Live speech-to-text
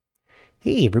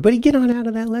Hey, everybody, get on out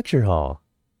of that lecture hall.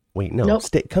 Wait, no, Nope.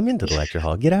 stay, come into the lecture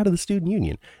hall. Get out of the student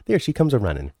union. There, she comes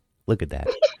a-running. Look at that.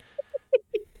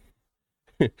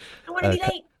 I want to A, be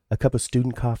cu- late. a cup of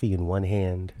student coffee in one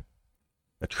hand,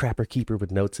 a trapper keeper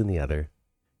with notes in the other.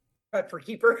 Trapper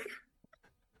keeper.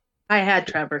 I had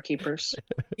Trapper Keepers.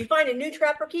 You find a new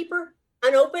trapper keeper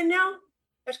unopened now?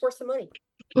 That's worth the money.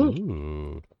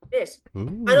 Mm. It is.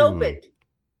 Mm. Unopened.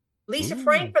 Lisa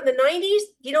Frank from the 90s.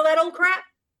 You know that old crap?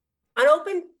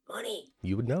 Unopened? Money.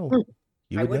 You would know. Mm.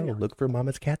 You I would would know. know. Look for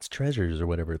Mama's Cat's Treasures or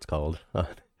whatever it's called.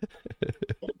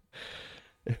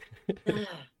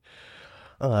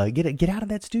 Get out of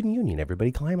that student union,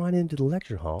 everybody. Climb on into the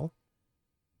lecture hall.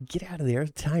 Get out of there.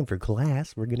 It's time for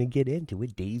class. We're going to get into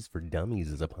it. Days for Dummies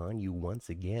is upon you once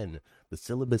again. The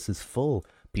syllabus is full.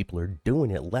 People are doing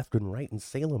it left and right in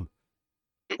Salem.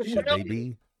 Should they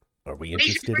be? Are we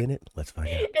interested in it? Let's find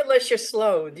out. Unless you're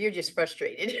slow. You're just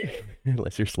frustrated.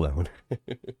 Unless you're Sloan.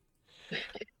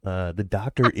 The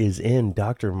doctor is in.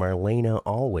 Dr. Marlena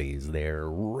always there,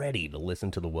 ready to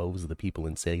listen to the woes of the people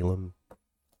in Salem.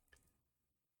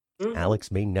 Mhm.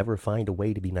 Alex may never find a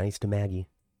way to be nice to Maggie.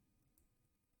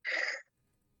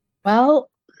 Well,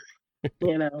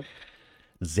 you know,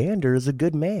 Xander is a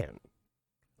good man.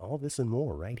 All this and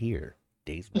more right here.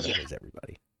 Days for Dummies,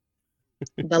 everybody.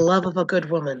 the love of a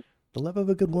good woman. The love of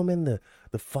a good woman,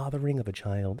 the fathering of a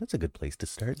child. That's a good place to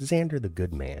start. Xander, the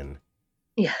good man.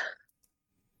 Yeah.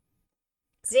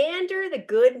 Xander, the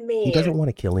good man. He doesn't want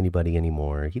to kill anybody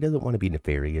anymore. He doesn't want to be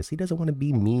nefarious. He doesn't want to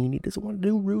be mean. He doesn't want to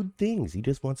do rude things. He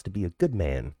just wants to be a good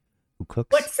man who cooks.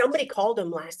 But somebody called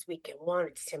him last week and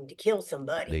wanted him to kill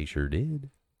somebody. They sure did.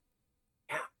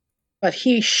 But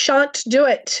he shan't do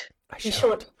it. He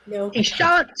shan't. No. He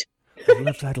shan't. I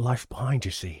left that life behind,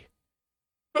 you see.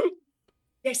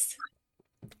 Yes.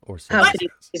 Or so How he could he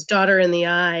says. look his daughter in the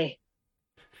eye?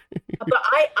 But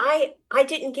I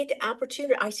didn't get the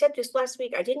opportunity. I said this last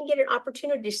week. I didn't get an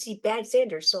opportunity to see Bad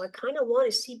Xander, so I kind of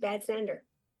want to see Bad Xander.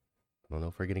 I don't know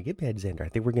if we're gonna get Bad Xander. I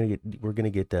think we're gonna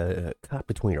get caught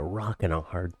between a rock and a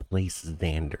hard place,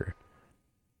 Xander.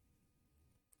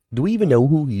 Do we even know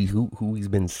who he's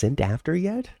been sent after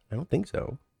yet? I don't think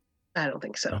so. I don't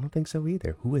think I so. don't think so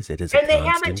either. Who is it? Is it And they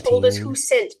haven't told us Constantine? who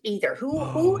sent either.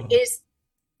 Who is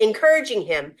encouraging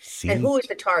him See, and who is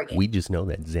the target. we just know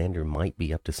that Xander might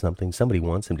be up to something. Somebody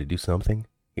wants him to do something.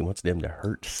 He wants them to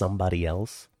hurt somebody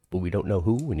else, but we don't know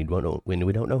who, and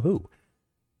we don't know who.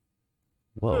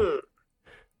 Whoa.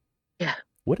 Yeah.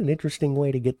 What an interesting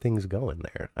way to get things going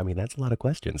there. I mean, that's a lot of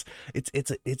questions.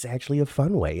 It's actually a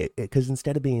fun way, because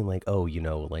instead of being like, oh,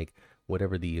 like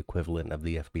whatever the equivalent of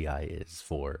the FBI is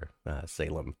for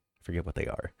Salem, forget what they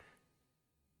are.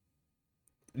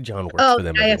 John works for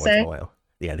them every once in a while.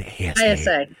 Yeah, the ASA.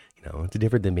 ISA. It's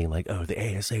different than being like, oh,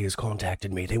 the ASA has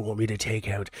contacted me. They want me to take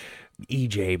out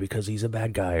EJ because he's a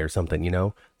bad guy or something,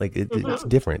 Like, it's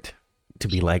different to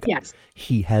be like, Yes.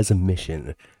 he has a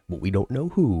mission, but we don't know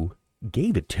who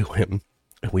gave it to him,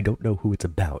 and we don't know who it's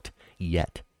about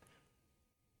yet.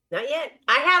 Not yet.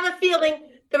 I have a feeling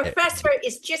the professor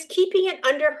is just keeping it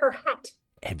under her hat.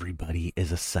 Everybody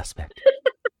is a suspect.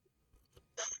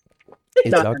 It's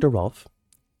Dr. Rolf.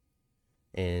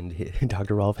 And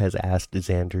Dr. Rolf has asked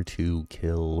Xander to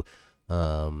kill,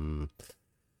 oh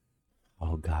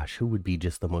gosh, who would be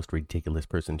just the most ridiculous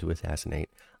person to assassinate?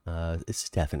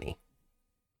 Stephanie.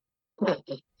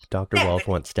 Dr. Rolf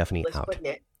wants Stephanie out. Wouldn't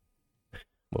it?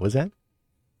 What was that?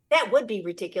 That would be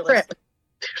ridiculous.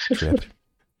 Trip.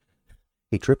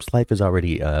 Hey, Trip's life is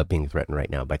already being threatened right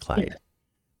now by Clyde.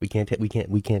 We can't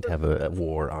have a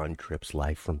war on Trip's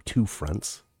life from two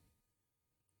fronts.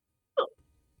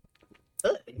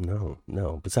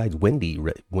 No. Besides, Wendy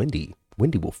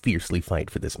will fiercely fight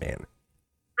for this man.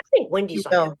 I think Wendy's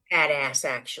like You a will. badass,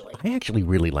 actually. I actually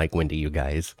really like Wendy, you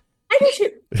guys. I do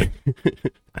too.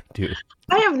 I do.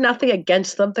 I have nothing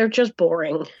against them. They're just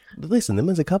boring. Listen, them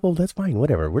as a couple, that's fine.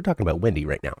 Whatever. We're talking about Wendy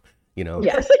right now.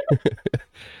 Yes.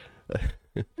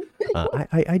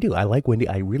 I do. I like Wendy.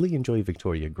 I really enjoy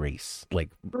Victoria Grace. Like,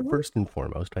 Mhm. first and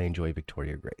foremost, I enjoy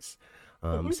Victoria Grace.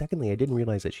 Secondly, I didn't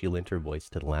realize that she lent her voice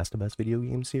to the Last of Us video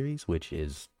game series, which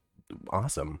is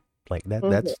awesome. Like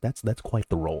that's quite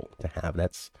the role to have.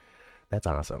 That's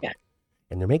awesome. Yeah.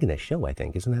 And they're making a show, I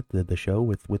think. Isn't that the show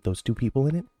with those two people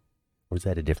in it? Or is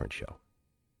that a different show?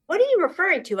 What are you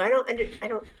referring to? I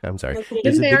don't. I'm sorry. Okay.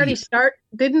 There's Didn't a they already video- start?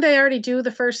 Didn't they already do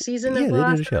the first season Yeah, of The they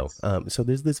Last did a show. of Us? So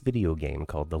there's this video game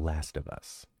called The Last of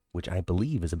Us, which I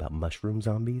believe is about mushroom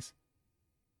zombies.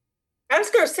 I was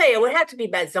going to say it would have to be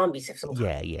about zombies if some.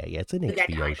 Yeah. It's an With that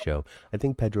HBO title. show. I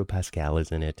think Pedro Pascal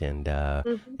is in it, and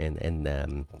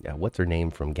what's her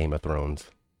name from Game of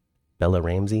Thrones? Bella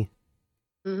Ramsey.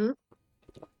 Mhm.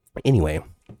 Anyway,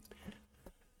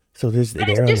 so there's But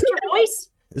it's just your voice.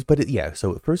 yeah.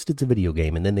 So first it's a video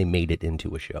game, and then they made it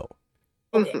into a show.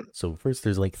 Okay. Mhm. So first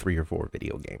there's like 3 or 4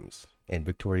 video games, and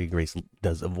Victoria Grace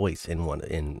does a voice in one,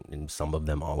 in some of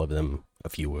them, all of them, a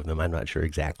few of them. I'm not sure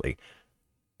exactly.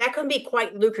 That can be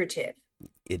quite lucrative.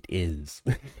 It is.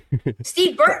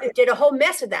 Steve Burton did a whole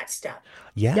mess of that stuff.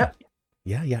 Yeah. Yep.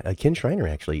 Yeah. Ken Schreiner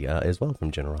actually, as well,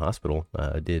 from General Hospital,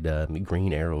 did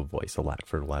Green Arrow voice a lot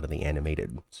for a lot of the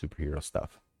animated superhero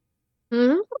stuff.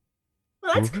 Mhm.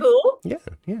 Well, that's Mhm. cool. Yeah.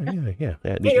 You don't even have to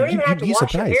You'd be wash your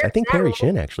surprised. hair I think for that Perry long.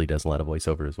 Shin actually does a lot of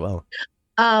voiceover as well.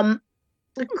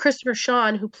 Christopher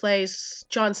Sean, who plays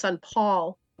John's son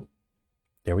Paul,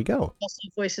 There we go. also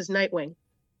voices Nightwing.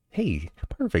 Hey,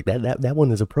 perfect. That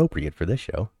one is appropriate for this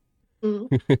show.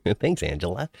 Mhm. Thanks,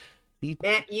 Angela.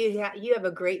 Matt, you have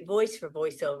a great voice for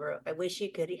voiceover. I wish you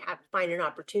could find an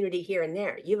opportunity here and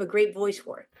there. You have a great voice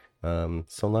for it.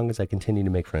 So long as I continue to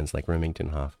make friends like Remington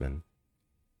Hoffman.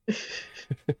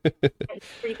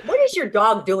 What is your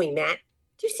dog doing, Matt?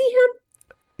 Do you see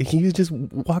him? He's just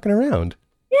walking around.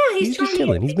 Yeah, He's just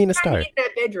chilling. He's being a trying to star. get in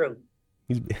that bedroom.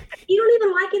 He's, You don't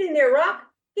even like it in there,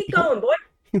 Rock. Keep going, boy.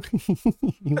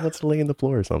 he wants to lay in the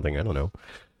floor or something. I don't know.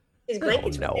 His Oh,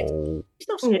 blankets. no. He's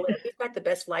no spoiled. He's got the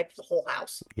best life of the whole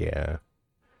house. Yeah.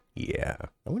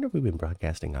 I wonder if we've been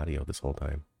broadcasting audio this whole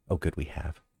time. Oh, good, we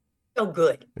have. Oh,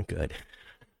 good. Good.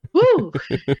 Woo!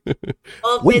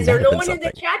 Well, Wouldn't is there that no have one been in the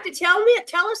something? chat to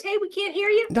tell us, hey, we can't hear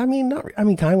you?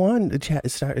 Taiwan the chat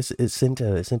sent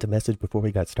a message before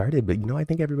we got started, but I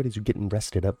think everybody's getting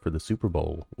rested up for the Super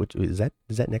Bowl. Which is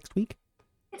that next week?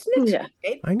 It's next Yeah. week,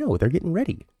 babe. I know they're getting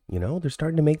ready. They're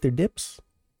starting to make their dips.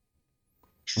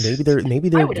 Maybe I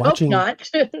they're would watching. hope not.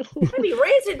 I'll be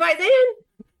rancid by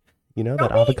then. That Don't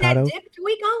be avocado. that dip 2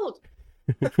 week old.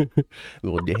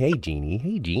 Well, hey Jeannie.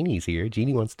 Hey, Jeannie's here.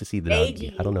 Jeannie wants to see the Hey, dog.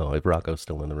 Jeannie. I don't know if Rocco's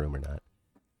still in the room or not.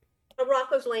 Oh,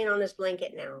 Rocco's laying on his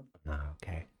blanket now.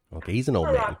 Okay. He's an old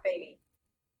Oh, man. Rock, baby.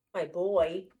 My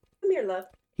boy. Come here, love.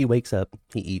 He wakes up,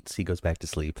 he eats, he goes back to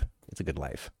sleep. It's a good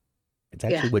life. It's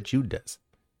actually Yeah. what Jude does.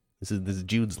 This is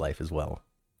Jude's life as well.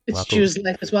 It's Rocco- Jude's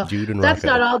life as well. Jude and That's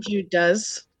Rocco. not all Jude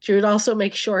does. Jude also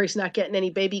makes sure he's not getting any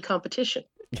baby competition.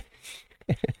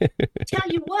 Tell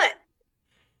you what.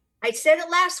 I said it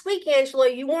last week, Angela.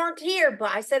 You weren't here, but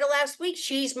I said it last week.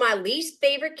 She's my least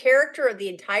favorite character of the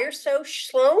entire show.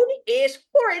 Sloane is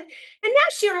horrid. And now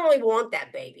she don't really want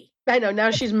that baby. I know. Now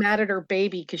she's mad at her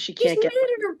baby because she She's can't mad get.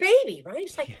 at her baby, right?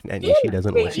 It's like, And damn she it,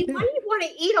 doesn't baby, want why do you want to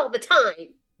eat all the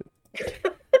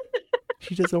time?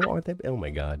 She doesn't want that. Oh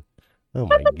my god. Oh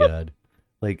my god.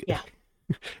 Like, Yeah.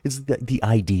 it's the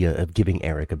idea of giving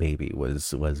Eric a baby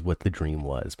was what the dream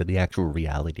was, but the actual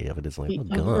reality of it is like, oh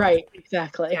god. Right.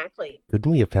 Exactly. Exactly.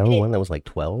 Couldn't we have found one that was like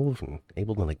 12 and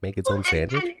able to like make its own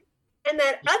sandwich? And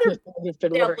that other It's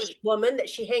been worse. selfish woman that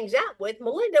she hangs out with,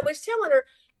 Melinda, was telling her,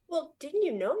 well, didn't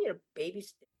you know,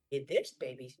 babies need this,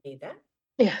 babies need that?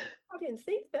 Yeah. I didn't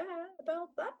think about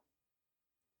that.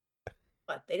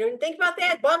 But they didn't think about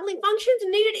that bodily functions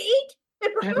and needed to eat.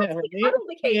 And perhaps know, they right? cuddled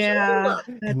occasionally. Yeah. Look,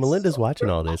 And Melinda's watching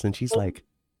all this and she's like,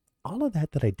 all of that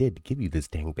I did to give you this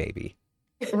dang baby.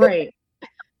 Right.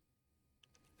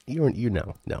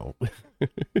 No.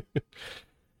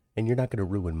 And you're not going to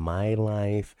ruin my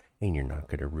life, and you're not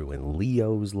going to ruin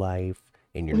Leo's life,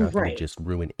 and you're not going Right. to just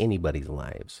ruin anybody's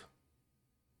lives.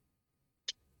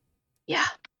 Yeah.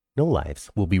 No lives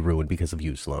will be ruined because of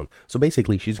you, Sloan. So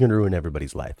basically, she's going to ruin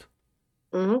everybody's life.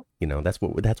 Mm-hmm. That's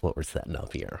what we're setting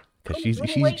up here. Because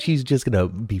Wait. she's just going to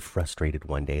be frustrated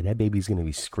one day. That baby's going to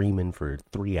be screaming for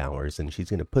 3 hours, and she's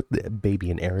going to put the baby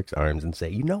in Eric's arms and say,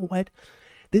 you know what?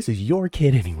 This is your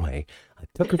kid anyway. I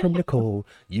took her from Nicole.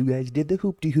 You guys did the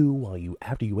hoop-de-hoo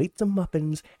after you ate some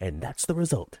muffins, and that's the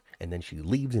result. And then she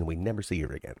leaves, and we never see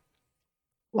her again.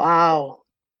 Wow.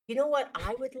 you know what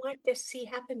I would like to see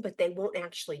happen, but they won't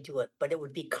actually do it. But it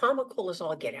would be comical as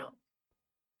all get out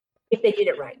if they did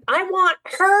it right. I want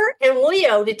her and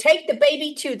Leo to take the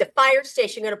baby to the fire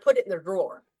station. Going to put it in their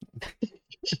drawer.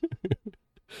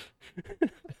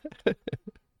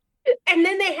 And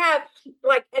then they have,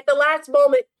 like, at the last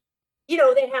moment, you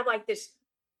know, they have like this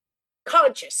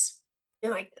conscious.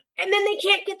 They're like, and then they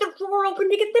can't get the drawer open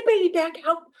to get the baby back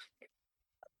out.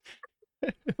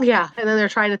 Yeah, and then they're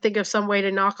trying to think of some way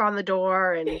to knock on the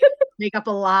door and make up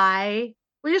a lie.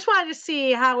 We just wanted to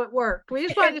see how it worked. We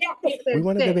just wanted to see if We there's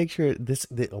wanted to things. make sure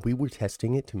we were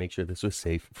testing it to make sure this was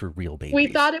safe for real babies. We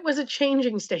thought it was a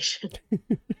changing station.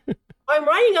 I'm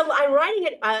writing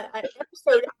an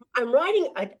episode. I'm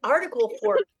writing an article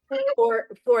for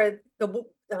the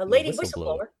lady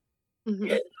whistleblower.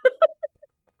 whistleblower.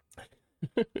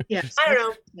 Mhm. Yes. I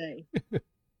don't know.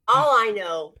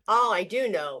 All I do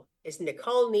know is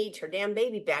Nicole needs her damn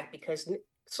baby back because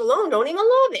Sloan don't even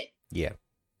love it. Yeah.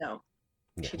 No,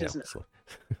 Yeah, she doesn't.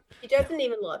 She doesn't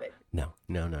even love it. No.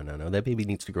 That baby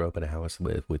needs to grow up in a house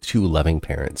with two loving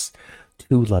parents,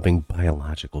 two loving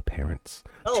biological parents.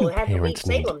 Oh, two it had to leave parents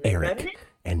named Salem, then, Eric doesn't it?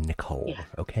 and Nicole. Yeah.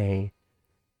 Okay.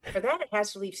 For that, it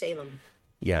has to leave Salem.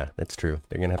 Yeah, that's true.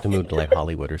 They're gonna have to move to like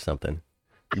Hollywood or something.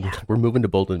 We're moving to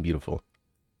Bold and Beautiful.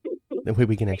 That way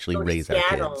we can actually Go to raise our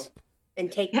Seattle kids.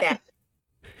 and take that.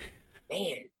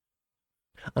 Man.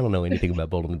 I don't know anything about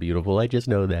Bold and Beautiful. I just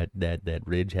know that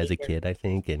Ridge has a kid, I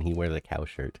think, and he wears a cow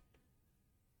shirt.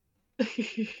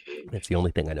 That's the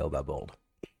only thing I know about Bold.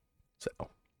 So.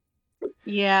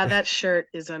 Yeah, that shirt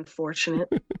is unfortunate.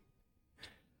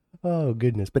 Oh,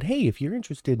 goodness. But hey, if you're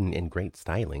interested in great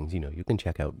stylings, you can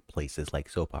check out places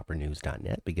like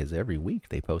soapoperanews.net because every week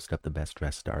they post up the best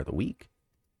dressed star of the week.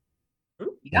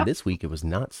 Yep. And this week it was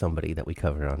not somebody that we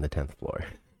covered on the 10th floor.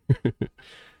 Who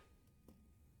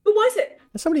was it?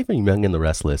 Somebody from Young and the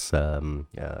Restless. Summer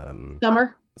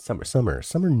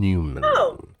Newman.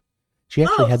 Oh. She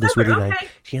actually had this really okay. nice.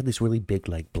 She had this really big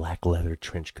like black leather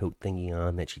trench coat thingy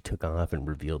on that she took off and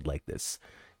revealed like this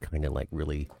kind of like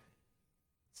really.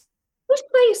 Who's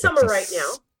playing Summer right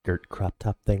now? Skirt crop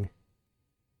top thing.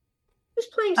 Who's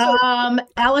playing Summer?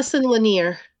 Allison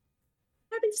Lanier.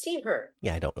 I haven't seen her.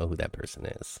 Yeah, I don't know who that person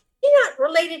is. She's not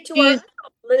related to our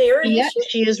Lanier. Yeah,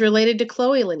 she is related to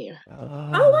Chloe Lanier.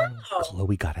 Oh, wow.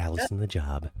 Chloe got Allison the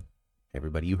job.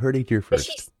 Everybody, you heard it here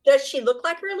first. Does she look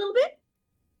like her a little bit?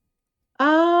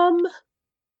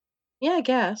 Yeah, I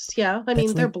guess. Yeah, I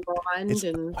mean, they're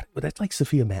blonde that's like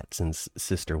Sophia Mattson's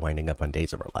sister winding up on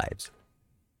Days of Our Lives.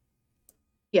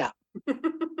 Yeah.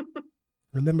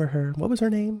 Remember her? What was her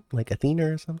name? Like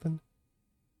Athena or something?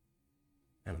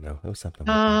 I don't know. It was something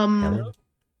like that.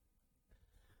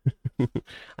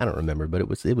 I don't remember, but it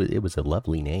was a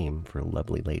lovely name for a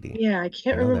lovely lady. Yeah, I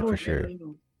can't remember for sure.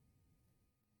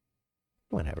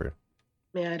 Whatever.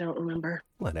 Yeah, I don't remember.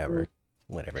 Whatever.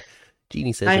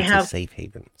 Jeannie says it's a safe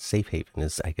haven. Safe haven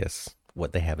is, I guess,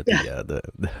 what they have at the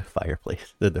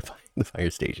fireplace, the fire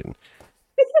station.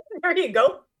 There you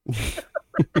go.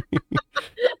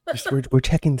 We're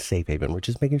checking the safe haven. We're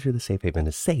just making sure the safe haven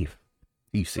is safe.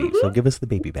 You see, so give us the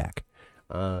baby back.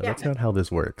 That's not how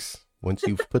this works. Once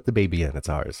you've put the baby in, it's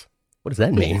ours. What does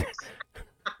that mean?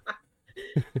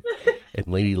 And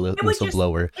Lady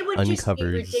Whistleblower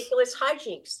uncovers ridiculous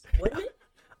hijinks, wouldn't it?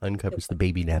 Uncovers the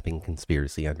baby napping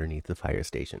conspiracy underneath the fire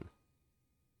station.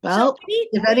 Well,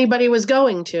 if anybody was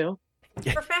going to.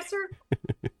 Professor,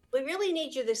 we really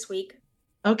need you this week.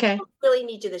 Okay. We really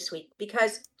need you this week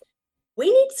because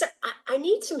we need some. I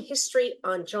need some history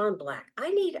on John Black. I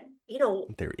need,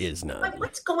 There is none. Like,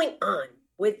 what's going on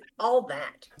with all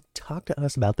that? Talk to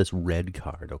us about this red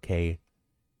card, okay?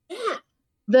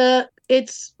 Yeah.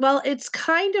 It's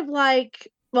kind of like,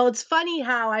 it's funny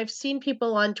how I've seen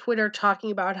people on Twitter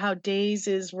talking about how Days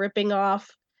is ripping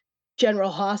off General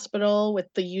Hospital with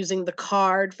using the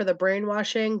card for the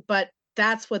brainwashing, but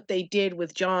that's what they did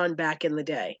with John back in the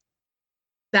day.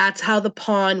 That's how the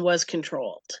pawn was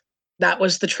controlled. That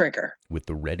was the trigger. With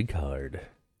the red card.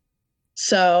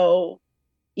 So,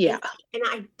 yeah.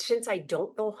 And since I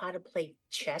don't know how to play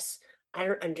chess, I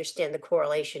don't understand the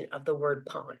correlation of the word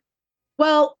pawn.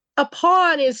 Well, a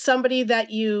pawn is somebody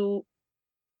that you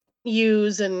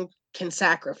use and can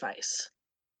sacrifice.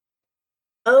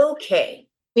 Okay.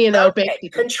 Basically.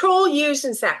 Control, use,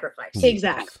 and sacrifice. Yes.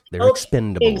 Exactly. They're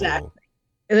expendable.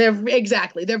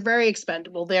 Exactly. They're very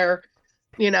expendable. They're,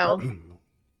 You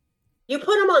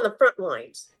put them on the front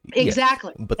lines.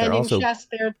 Exactly. Yes, but they're in chess,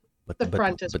 they're the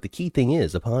front is. But the key thing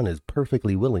is, a pawn is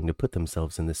perfectly willing to put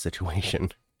themselves in this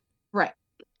situation. Right.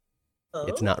 Oh.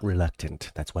 It's not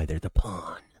reluctant. That's why they're the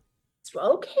pawn.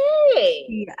 Okay.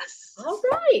 Yes. All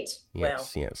right.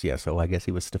 Yes. So I guess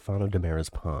he was Stefano Demera's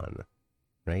pawn,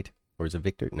 right? Or is it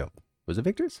Victor? No. Was it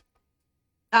Victor's?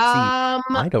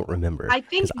 I don't remember. I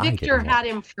think Victor had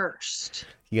him first.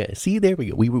 Yeah, see, there we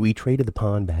go. We traded the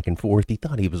pawn back and forth. He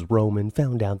thought he was Roman,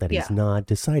 found out that he's not,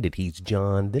 decided he's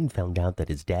John, then found out that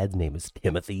his dad's name is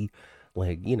Timothy.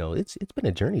 Like, it's been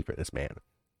a journey for this man.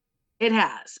 It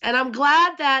has. And I'm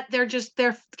glad that they're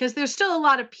because there's still a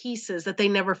lot of pieces that they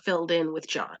never filled in with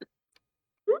John.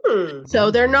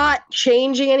 So they're not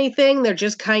changing anything. They're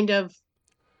just kind of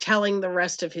telling the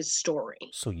rest of his story.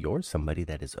 So you're somebody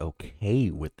that is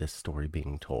okay with this story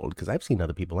being told? Because I've seen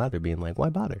other people out there being like, why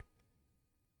bother?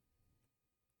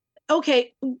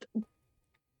 Okay.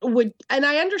 And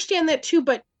I understand that too,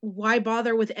 but why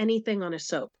bother with anything on a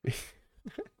soap?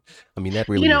 I mean, that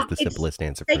really is the simplest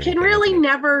answer. They can really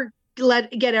never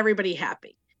get everybody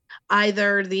happy.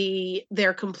 either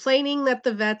they're complaining that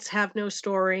the vets have no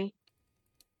story,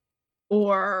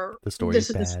 or The story this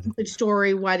is is a bad. stupid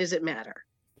story. Why does it matter?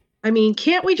 I mean,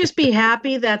 can't we just be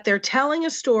happy that they're telling a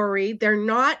story? They're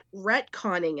not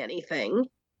retconning anything.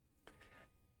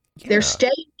 Yeah. They're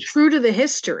staying true to the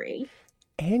history.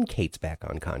 And Kate's back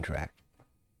on contract.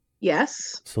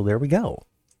 Yes. So there we go.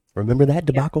 Remember that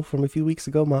debacle from a few weeks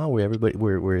ago, Ma, where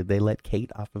they let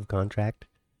Kate off of contract?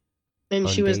 And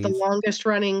she was the longest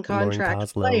running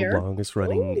contract player. Longest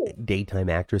running daytime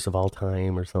actress of all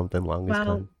time or something.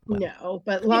 No,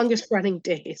 but longest running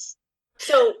days.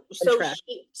 So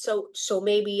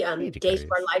maybe Days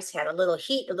of Our Lives had a little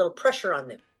heat, a little pressure on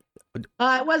them. It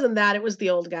wasn't that. It was the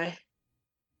old guy.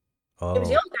 Oh. It was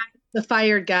the old guy. The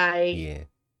fired guy. Yeah.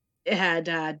 Had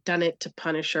done it to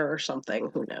punish her or something.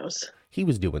 Who knows? He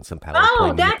was doing some power play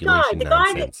manipulation the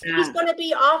nonsense. guy he's going to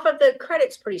be off of the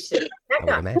credits pretty soon. I would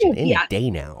imagine any day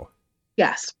now.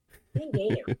 Yes. Any day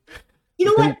now. You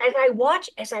know what?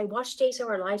 As I watch Days of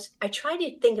Our Lives, I try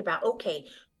to think about, okay,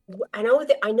 I know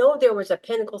there was a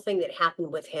pinnacle thing that happened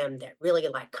with him that really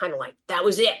kind of that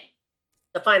was it,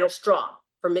 the final straw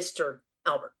for Mr.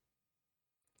 Albert.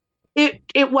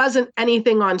 It wasn't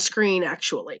anything on screen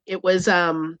actually. It was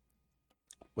wasn't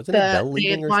it Bell they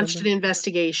had or launched something? an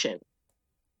investigation.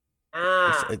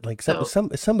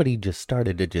 Somebody just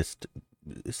started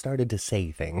to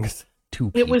say things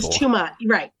to people. It was too much,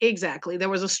 right? Exactly. There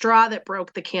was a straw that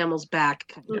broke the camel's back.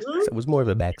 Kind of. So it was more of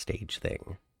a backstage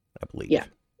thing, I believe.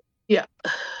 Yeah.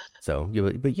 So,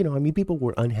 but I mean, people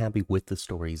were unhappy with the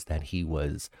stories that he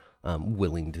was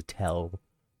willing to tell,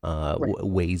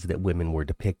 ways that women were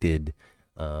depicted.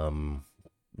 I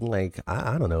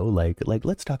don't know, like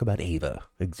let's talk about Ava,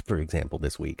 for example,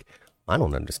 this week. I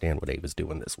don't understand what Ava's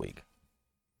doing this week.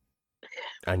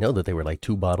 I know that they were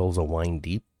 2 bottles of wine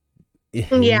deep.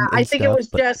 I think it was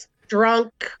just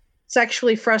drunk,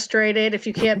 sexually frustrated. If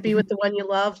you can't be with the one you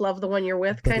love the one you're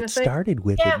with, kind of thing. It started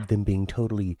with them being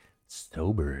totally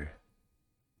sober.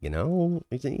 So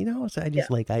I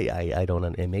just I don't,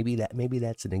 and maybe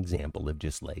that's an example of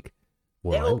just I'm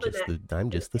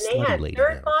just the slutty lady. They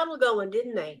had a third bottle going,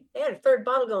 didn't they? They had a third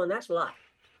bottle going. That's a lot.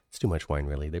 It's too much wine,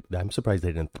 really. I'm surprised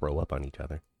they didn't throw up on each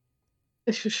other.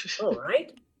 All right.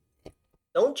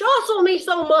 Don't jostle me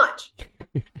so much.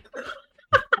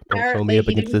 Don't throw me up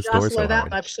against this door so that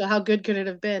hard. much. So how good could it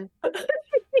have been?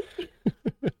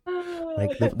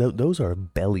 Those are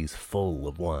bellies full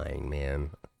of wine, man.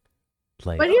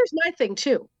 But here's my thing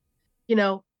too.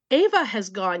 Ava has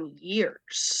gone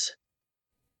years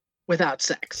without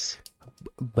sex.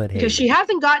 But because she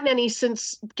hasn't gotten any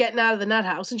since getting out of the nut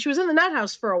house, and she was in the nut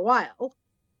house for a while.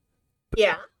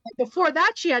 Yeah. Before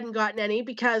that, she hadn't gotten any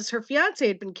because her fiance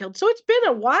had been killed. So it's been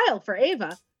a while for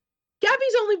Ava.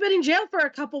 Gabby's only been in jail for a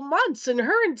couple months, and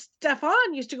her and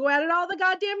Stefan used to go at it all the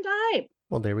goddamn time.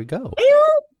 Well, there we go.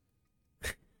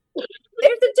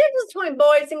 There's a difference between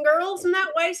boys and girls in that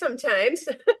way sometimes.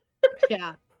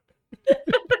 Yeah.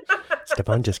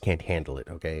 Stefan just can't handle it,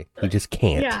 okay? He just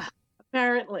can't. Yeah,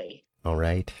 apparently. All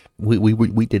right.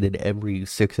 We did it every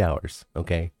 6 hours,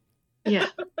 okay? Yeah.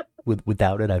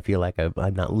 Without it, I feel like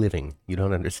I'm not living. You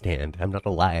don't understand. I'm not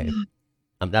alive.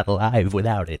 I'm not alive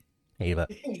without it, Ava.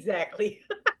 Exactly.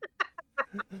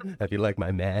 I feel like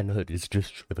my manhood is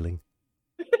just shriveling.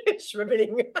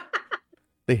 Shriveling.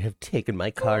 They have taken my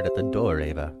card at the door,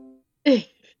 Ava.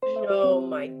 Oh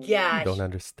my gosh. You don't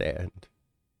understand.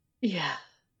 Yeah.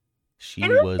 She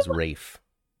was Rafe.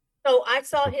 So I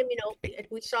saw him,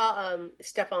 we saw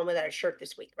Stefan without a shirt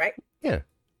this week, right? Yeah.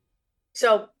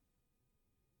 So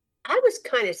I was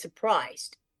kind of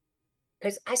surprised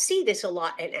because I see this a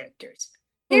lot in actors.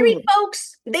 Married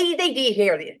folks, they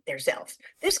dehair themselves.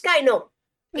 This guy, no.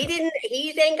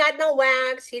 He ain't got no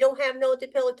wax. He don't have no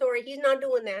depilatory. He's not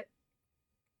doing that.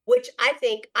 Which I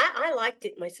think, I liked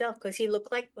it myself because he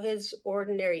looked like his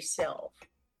ordinary self.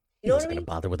 You know what I mean? He wasn't going to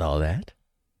bother with all that.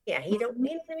 Yeah, you know what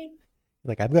I mean?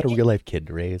 I've got a real life kid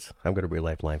to raise. I've got a real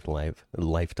life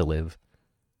to live.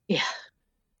 Yeah.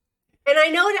 And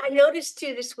I noticed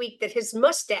too this week that his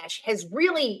mustache has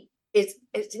really is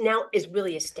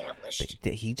really established.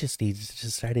 He just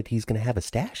decided he's going to have a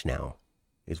stash now,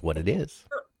 is what it is.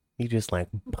 He just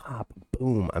pop,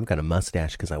 boom, I'm got a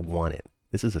mustache because I want it.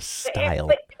 This is a style.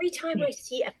 But every time I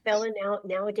see a fella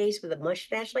nowadays with a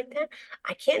mustache like that,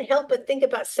 I can't help but think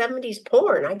about 70s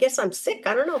porn. I guess I'm sick.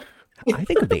 I don't know. I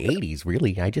think of the 80s,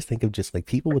 really. I just think of just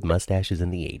people with mustaches in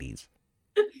the 80s.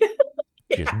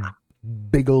 Yeah. Just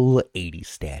big ol' 80s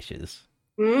stashes.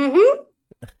 Mm-hmm.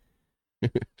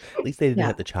 At least they didn't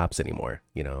have the chops anymore,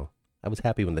 I was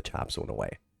happy when the chops went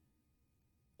away.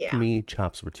 Yeah. To me,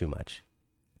 chops were too much.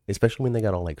 Especially when they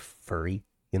got all furry.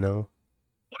 You know?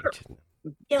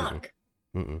 Yuck.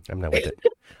 I'm not with it.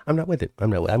 I'm not with it.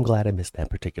 I'm glad I missed that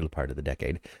particular part of the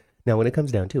decade. Now, when it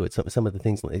comes down to it, some of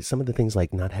the things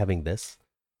like not having this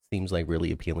seems like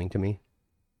really appealing to me.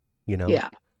 You know? Yeah.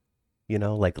 You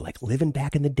know, like living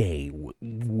back in the day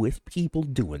with people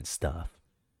doing stuff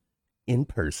in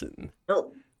person,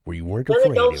 No. where you weren't Young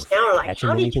afraid adults of now are like, catching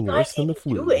how did you anything guys worse than the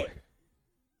even do flu.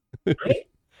 it? Right?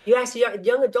 You ask the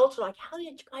young adults are like, how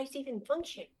did you guys even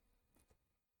function?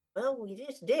 Well, we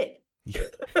just did.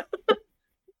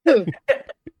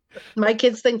 My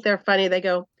kids think they're funny. They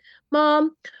go,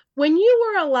 Mom, when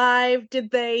you were alive,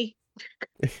 did they?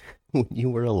 When you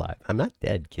were alive. I'm not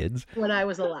dead, kids. When I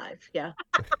was alive, yeah.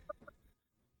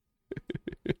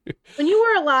 When you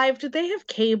were alive, did they have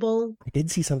cable? I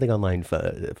did see something online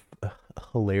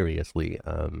hilariously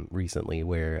recently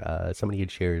where somebody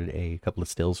had shared a couple of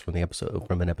stills from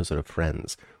an episode of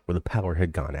Friends where the power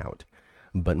had gone out.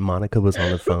 But Monica was on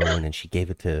the phone and she gave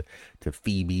it to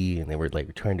Phoebe, and they were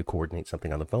like trying to coordinate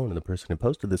something on the phone, and the person had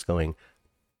posted this going,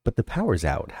 but the power's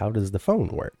out. How does the phone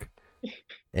work?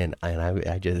 And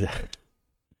I just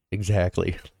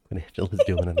exactly what Angela's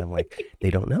doing, and I'm like, they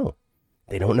don't know.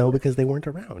 They don't know because they weren't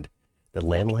around. The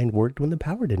landline worked when the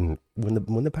power didn't. When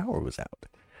the power was out,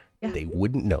 Yeah. They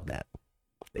wouldn't know that.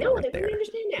 They No, weren't they there. wouldn't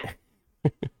understand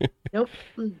that. Nope.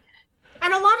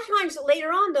 And a lot of times later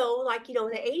on, though, like, in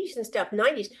the 80s and stuff,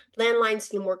 90s, landlines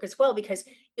didn't work as well because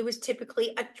it was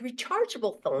typically a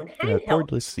rechargeable phone, Yeah, handheld.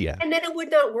 cordless, yeah. And then it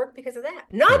would not work because of that.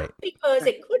 Not Right. because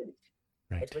it couldn't.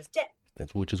 Right. It was dead.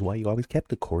 Which is why you always kept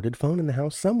the corded phone in the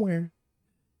house somewhere.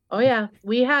 Oh, yeah.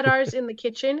 We had ours in the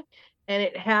kitchen, and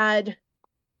it had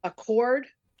a cord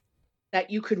that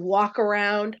you could walk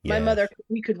around. Yes.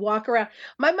 We could walk around.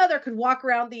 My mother could walk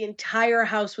around the entire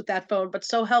house with that phone, but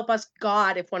so help us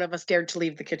God if one of us dared to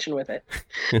leave the kitchen with it.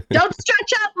 Don't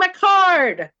stretch out my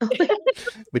cord.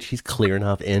 But she's clearing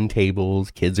off end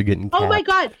tables. Kids are getting Oh my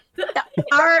capped.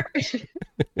 God.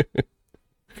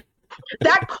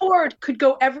 That cord could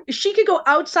go she could go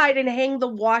outside and hang the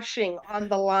washing on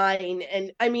the line.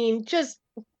 And I mean, just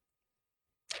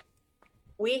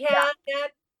We had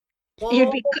that.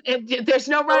 you'd be there's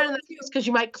no running this because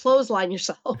you might clothesline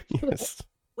yourself. Yes.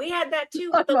 We had that too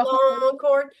with the long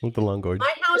cord. With the long cord.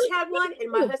 My house had one,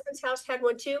 and my husband's house had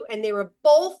one too, and they were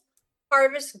both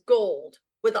Harvest Gold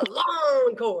with a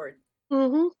long cord.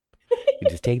 Mm-hmm. You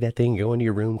just take that thing, go into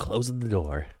your room, close the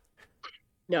door.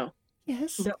 No.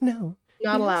 Yes. No. No.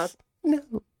 Not allowed. No.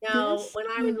 No, Yes. when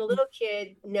I was a little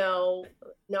kid, no,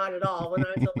 not at all. When I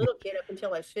was a little kid, up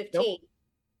until I was 15,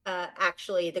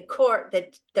 actually,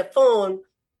 the phone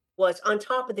was on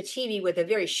top of the TV with a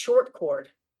very short cord.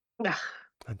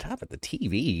 On top of the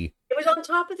TV. It was on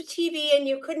top of the TV, and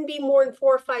you couldn't be more than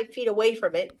 4 or 5 feet away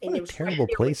from it. And What it a was terrible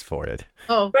place for it.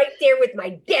 Oh, right there with my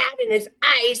dad in his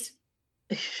eyes.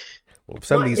 Well, if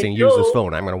somebody's What? saying use this No.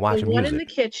 phone, I'm going to watch there's him one use in the it.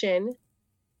 kitchen,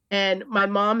 and my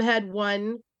mom had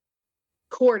one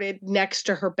corded next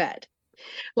to her bed.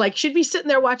 Like, she'd be sitting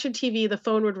there watching TV, the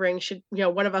phone would ring,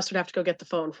 one of us would have to go get the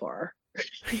phone for her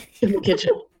in the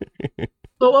kitchen.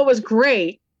 But what was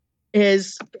great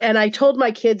is, and I told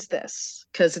my kids this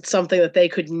because it's something that they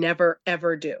could never,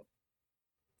 ever do.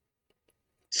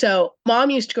 So Mom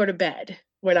used to go to bed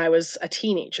when I was a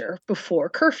teenager before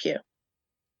curfew.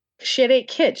 She had 8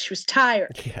 kids. She was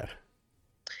tired. Yeah.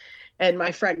 And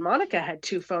my friend Monica had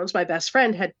 2 phones. My best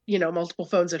friend had, multiple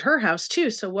phones at her house too.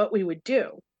 So what we would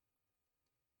do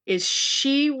is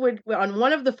she would, on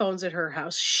one of the phones at her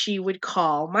house, she would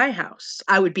call my house.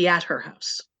 I would be at her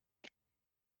house.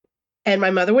 And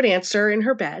my mother would answer in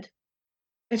her bed.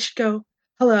 And she'd go,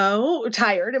 hello,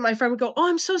 tired. And my friend would go, oh,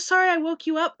 I'm so sorry I woke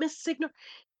you up, Miss Signor.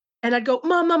 And I'd go,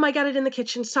 Mom, I got it in the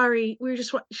kitchen. Sorry. We were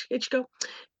just, and she'd go,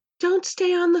 don't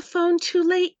stay on the phone too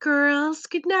late, girls.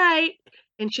 Good night.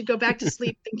 And she'd go back to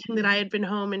sleep thinking that I had been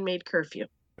home and made curfew.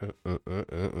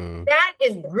 That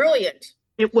is brilliant.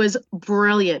 It was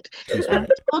brilliant.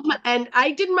 And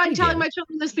I didn't mind telling my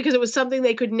children this because it was something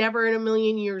they could never in a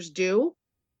million years do.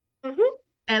 Mm-hmm.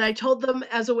 And I told them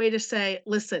as a way to say,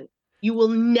 listen, you will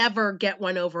never get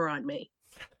one over on me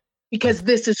because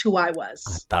this is who I was.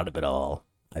 I thought of it all.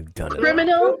 I've done it.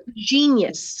 Criminal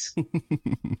genius.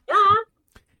 Yeah.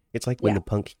 It's like when the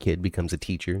punk kid becomes a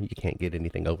teacher. You can't get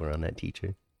anything over on that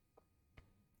teacher.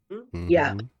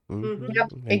 Yeah. Mm-hmm.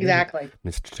 Yep, exactly.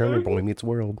 Mr. Turner, Boy Meets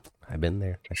World. I've been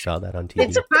there. I saw that on TV.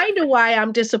 It's kind of why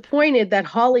I'm disappointed that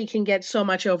Holly can get so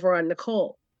much over on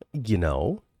Nicole.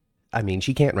 I mean,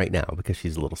 she can't right now because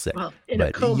she's a little sick. Well, in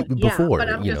a coma, before, but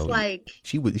I'm just like,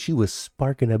 she was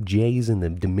sparking up Jays in the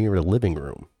Demira living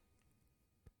room.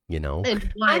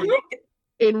 And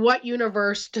in what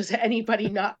universe does anybody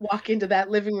not walk into that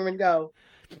living room and go,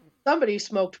 somebody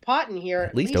smoked pot in here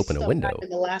At least open a sometime window in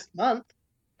the last month.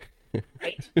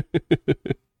 Right.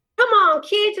 Come on,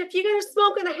 kids. If you're going to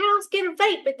smoke in the house, get a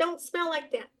vape, but don't smell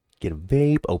like that. Get a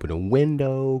vape, open a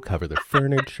window, cover the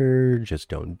furniture. Just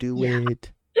don't do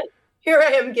it. Here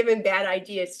I am giving bad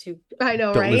ideas too. I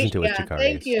know, Don't right? listen to us, Chikarius.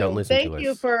 Thank you. Don't listen to Thank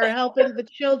you us. for helping the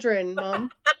children,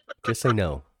 Mom. Just say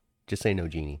no. Just say no,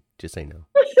 Jeannie. Just say no.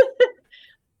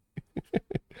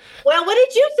 Well, what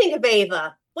did you think of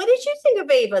Ava? What did you think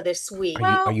of Ava this week?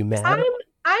 Are you mad?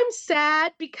 I'm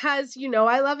sad because,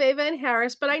 I love Ava and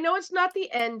Harris, but I know it's not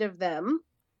the end of them.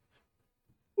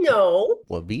 No.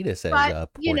 Well, Vita says,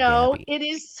 But, poor Gabby. it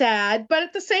is sad. But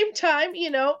at the same time,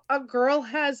 a girl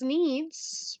has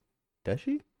needs. Does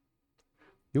she?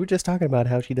 You were just talking about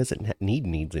how she doesn't need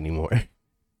needs anymore.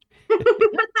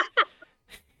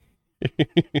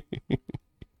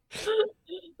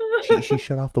 she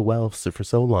shut off the well for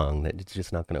so long that it's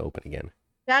just not going to open again.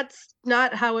 That's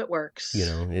not how it works.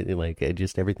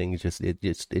 Everything is just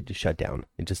shut down.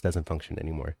 It just doesn't function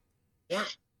anymore. Yeah.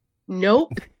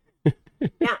 Nope.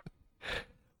 Yeah.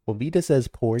 Well, Vita says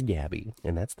poor Gabby,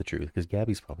 and that's the truth, because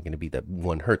Gabby's probably going to be the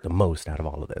one hurt the most out of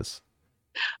all of this.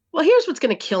 Well, here's what's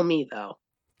going to kill me, though.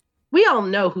 We all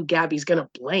know who Gabby's going to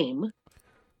blame.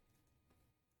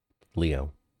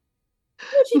 Leo.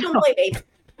 She's going to blame Ava.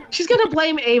 She's going to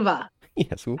blame Ava.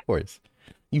 Yes, of course.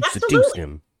 You Absolutely. seduced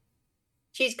him.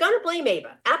 She's going to blame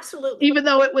Ava. Absolutely. Even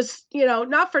though it was,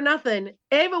 not for nothing.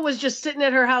 Ava was just sitting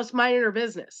at her house minding her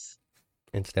business.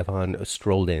 And Stefan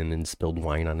strolled in and spilled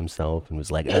wine on himself and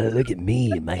was like, "Oh, look at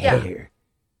me and my hair."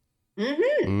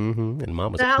 Mm-hmm. Mm-hmm. And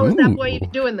Mom was like, "What the hell is that boy even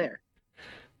doing there?"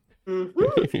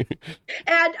 Mm-hmm.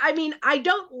 And I mean, I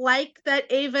don't like that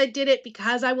Ava did it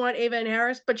because I want Ava and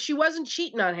Harris, but she wasn't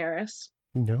cheating on Harris.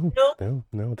 No, they're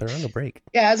on a break.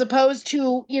 Yeah, as opposed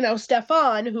to,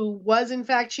 Stefan, who was in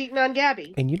fact cheating on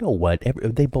Gabby. And you know what?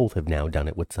 They both have now done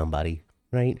it with somebody,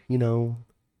 right?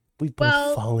 We've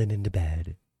both fallen into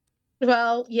bed.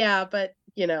 Well, yeah, but,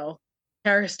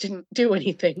 Harris didn't do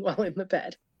anything while in the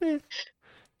bed.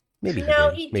 Maybe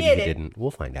he didn't.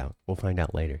 We'll find out. We'll find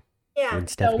out later. Yeah. When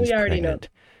Stephanie's we already pregnant.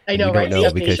 know. I know, right? Don't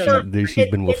know because she's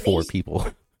been with 4 people.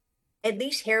 At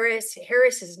least Harris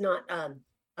is not,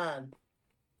 I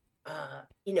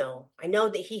know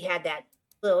that he had that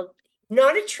little,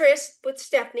 not a tryst with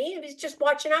Stephanie. He was just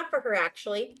watching out for her,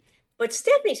 actually. But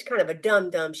Stephanie's kind of a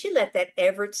dum-dum. She let that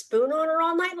Everett spoon on her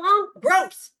all night long.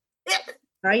 Gross.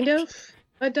 Kind of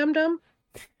a dum-dum.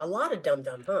 A lot of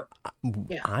dum-dum, huh?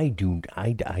 Yeah. I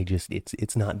just,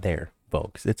 it's not there,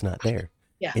 folks. It's not there.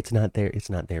 Yeah. It's not there. It's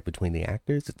not there between the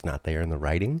actors. It's not there in the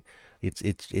writing. It's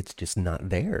just not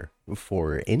there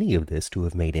for any of this to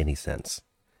have made any sense.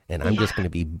 And I'm just going to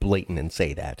be blatant and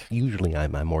say that. Usually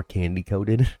I'm more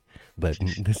candy-coated, but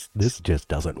this just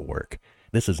doesn't work.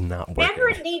 This is not working.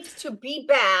 Everett needs to be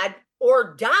bad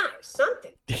or die,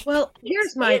 something. Well,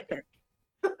 here's my thing.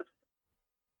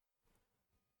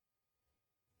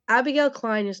 Abigail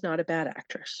Klein is not a bad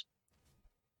actress.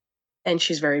 And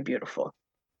she's very beautiful.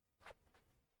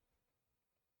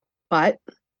 But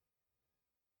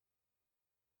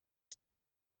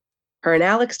her and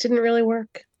Alex didn't really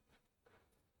work.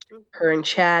 Her and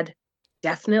Chad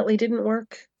definitely didn't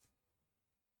work.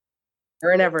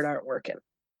 Her and Everett aren't working.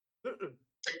 Mm-mm.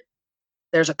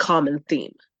 There's a common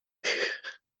theme.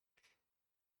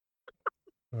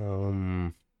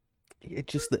 It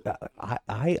just I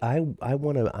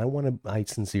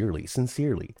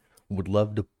sincerely would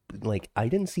love to, like, I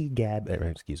didn't see I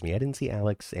didn't see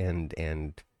Alex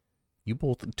and you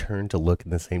both turned to look in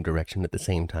the same direction at the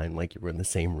same time, like you were in the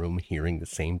same room hearing the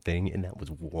same thing, and that was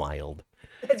wild.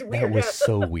 That's weird. That was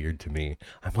so weird to me.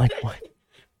 I'm like, what?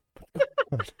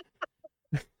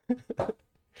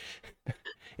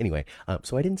 Anyway,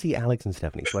 so I didn't see Alex and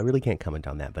Stephanie, so I really can't comment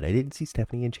on that. But I did see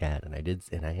Stephanie and Chad, and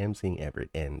I am seeing Everett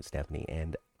and Stephanie,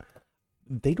 and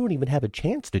they don't even have a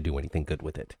chance to do anything good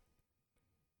with it.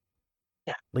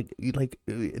 Yeah,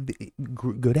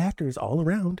 good actors all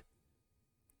around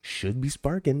should be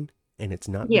sparking, and it's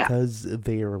not because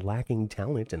they are lacking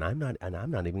talent. And I'm not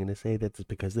even going to say that it's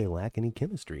because they lack any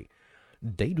chemistry.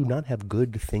 They do not have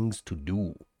good things to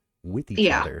do with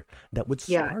each other that would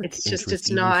spark interest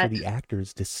for the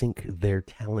actors to sink their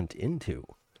talent into.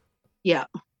 Yeah.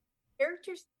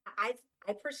 Characters, I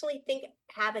personally think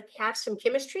have some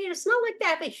chemistry, and it's not like they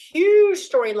have a huge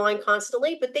storyline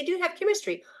constantly, but they do have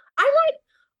chemistry. I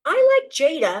like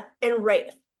Jada and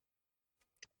Rafe.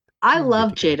 I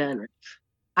love Jada and Rafe.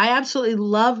 I absolutely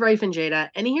love Rafe and Jada.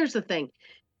 And here's the thing.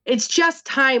 It's just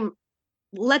time.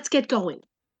 Let's get going.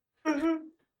 Mm-hmm.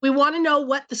 We want to know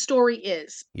what the story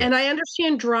is. Yes. And I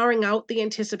understand drawing out the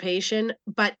anticipation,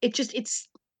 but it's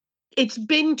it's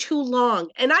been too long.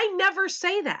 And I never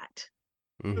say that.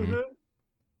 Mm-hmm.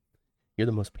 You're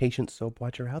the most patient soap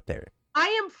watcher out there. I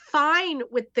am fine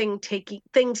with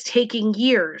things taking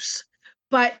years,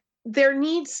 but there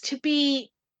needs to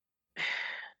be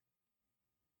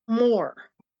more.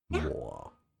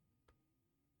 More.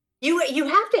 You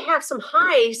have to have some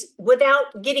highs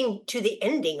without getting to the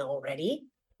ending already.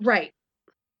 Right.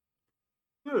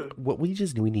 What we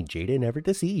need Jada and Everett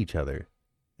to see each other.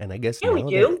 And I guess now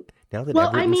that Everett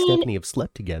and Stephanie have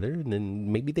slept together, and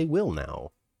then maybe they will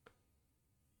now.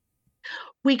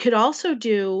 We could also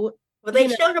do... Well, they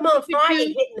showed them on Friday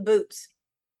hitting the boots.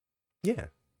 Yeah.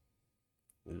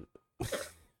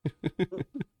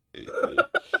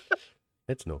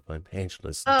 That's no fun.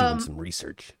 Angela's doing some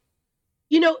research.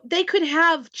 They could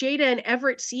have Jada and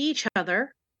Everett see each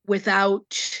other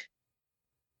without...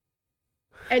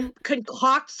 and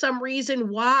concoct some reason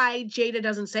why Jada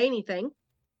doesn't say anything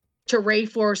to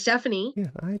Rafe or Stephanie. Yeah,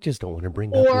 I just don't want to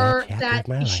bring up or that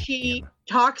she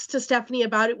talks to Stephanie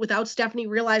about it without Stephanie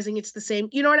realizing it's the same.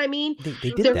 You know what I mean? They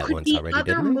did that once already, didn't they? There could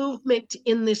be other movement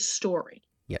in this story.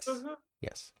 Yes,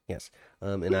 yes.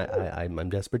 And I'm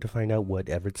desperate to find out what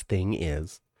Everett's thing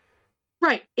is.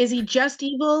 Right. Is he just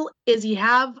evil? Is he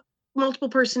have multiple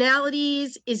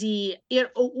personalities? Is he,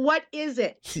 what is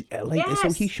it?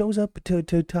 So he shows up to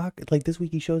talk, like this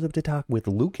week he shows up to talk with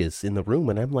Lucas in the room,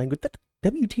 and I'm like, what the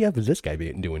WTF is this guy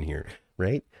doing here?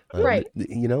 Right? Right.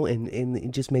 And it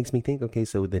just makes me think, okay,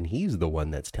 so then he's the one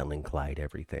that's telling Clyde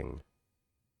everything.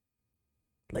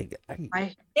 Like,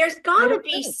 there's got to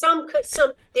be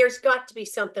there's got to be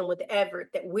something with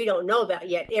Everett that we don't know about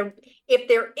yet. If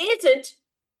there isn't,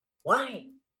 why?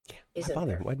 Why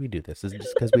bother? Why'd we do this? Is it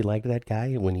just because we liked that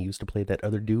guy when he used to play that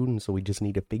other dude, and so we just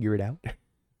need to figure it out?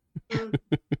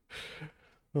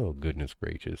 Oh, goodness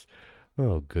gracious.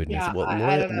 Oh, goodness. Yeah, well,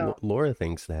 I don't know. Laura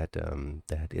thinks that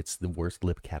it's the worst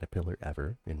lip caterpillar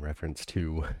ever in reference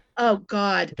to... Oh,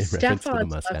 God. Stefan's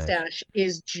mustache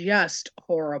is just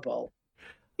horrible.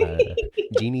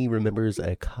 Jeannie remembers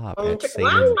a cop at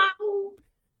Salem.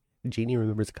 Jeannie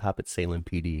remembers a cop at Salem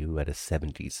PD who had a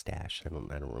 70s stash. I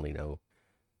don't really know.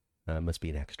 Must be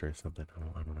an extra or something.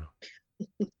 I don't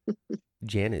know.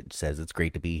 Janet says it's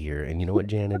great to be here, and you know what,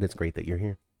 Janet? It's great that you're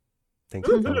here. Thanks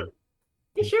for coming.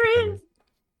 It sure is.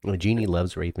 Well, Jeannie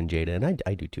loves Rafe and Jada, and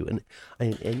I do too. And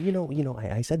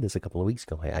I said this a couple of weeks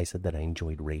ago. I said that I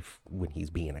enjoyed Rafe when he's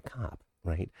being a cop,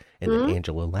 right? And then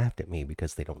Angela laughed at me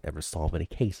because they don't ever solve any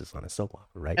cases on a soap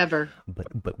opera, right? Ever.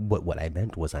 But what I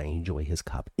meant was I enjoy his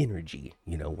cop energy,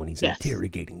 when he's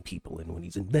interrogating people and when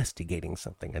he's investigating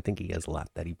something. I think he has a lot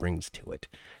that he brings to it.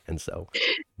 And so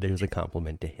there's a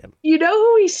compliment to him. You know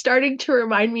who he's starting to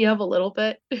remind me of a little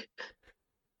bit?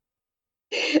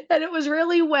 And it was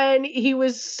really when he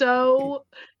was so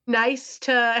nice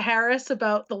to Harris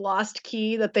about the lost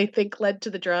key that they think led to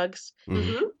the drugs.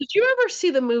 Mm-hmm. Did you ever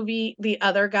see the movie The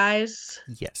Other Guys?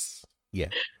 Yes. Yeah.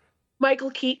 Michael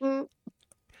Keaton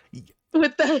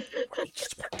with the... He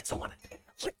just worked on it.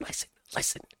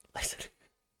 Listen.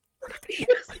 We're not going to hear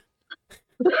it.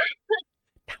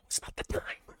 Now is not the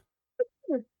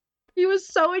time. He was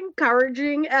so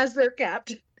encouraging as their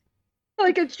captain.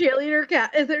 Like a cheerleader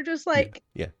cat. And they're just like...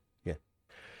 Yeah.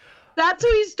 That's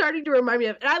who he's starting to remind me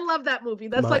of. And I love that movie.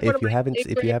 That's like one of my favorite.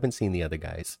 If you haven't seen The Other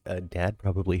Guys, Dad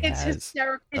probably has. It's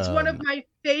hysterical. It's one of my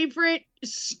favorite,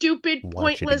 stupid,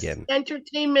 pointless,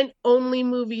 entertainment-only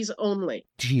movies only.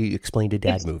 Gee, explain to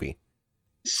Dad movie.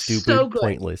 Stupid, so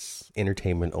pointless,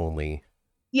 entertainment-only.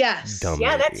 Yes. Dumb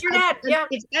yeah, movie. that's your dad. Yeah.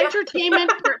 It's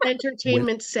entertainment for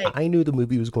entertainment's sake. I knew the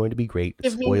movie was going to be great.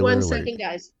 Give Spoiler me one alert. second,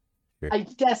 guys. Sure. I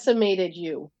decimated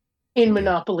you. In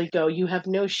Monopoly Go, you have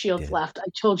no shields left. I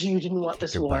told you didn't want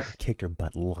this war. Kicked her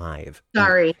butt live.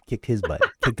 Sorry. Kicked his butt.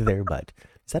 Kicked their butt.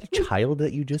 Is that a child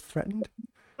that you just threatened?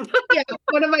 Yeah,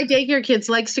 one of my daycare kids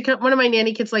one of my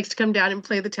nanny kids likes to come down and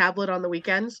play the tablet on the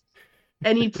weekends.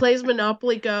 And he plays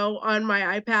Monopoly Go on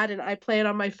my iPad and I play it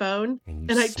on my phone.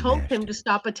 And I told him to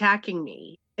stop attacking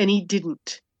me and he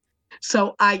didn't.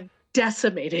 So I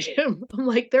decimated him. I'm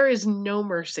like, there is no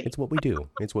mercy. It's what we do.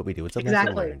 It's a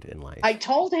lesson learned in life. I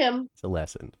told him. It's a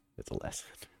lesson.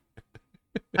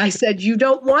 I said, you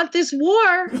don't want this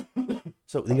war.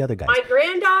 So the other guy.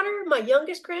 My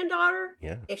youngest granddaughter,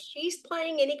 if she's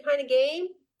playing any kind of game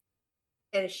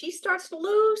and if she starts to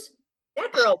lose,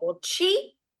 that girl will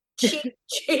cheat.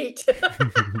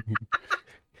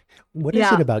 What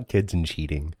is it about kids and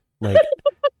cheating? Like,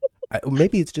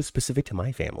 maybe it's just specific to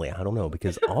my family. I don't know,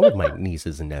 because all of my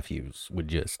nieces and nephews would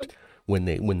just, when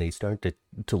they start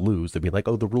to lose, they'd be like,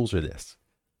 "Oh, the rules are this."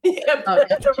 Yeah,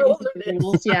 the rules are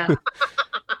this. Yeah.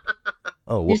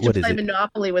 Oh, I used to what is play it?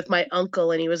 Monopoly with my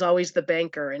uncle, and he was always the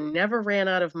banker and never ran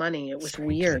out of money. It was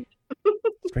weird.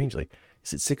 Strangely.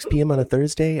 Is it 6 p.m. on a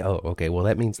Thursday? Oh, okay. Well,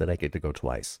 that means that I get to go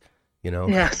twice. You know?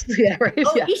 Yes, yeah, right.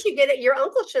 Oh, Yeah, he should get it. Your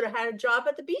uncle should have had a job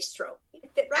at the bistro. He'd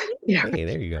fit right in. yeah. Hey,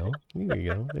 there you go. There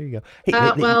you go. There you go.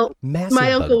 Hey, Well, massive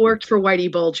my bug. uncle worked for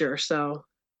Whitey Bulger, so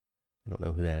I don't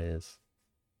know who that is.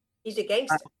 He's a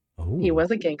gangster. Oh, he was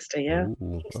a gangster. Yeah,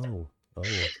 Oh,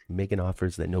 making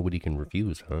offers that nobody can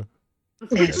refuse, huh?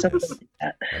 yeah, something Goodness. like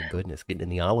that. My goodness, getting in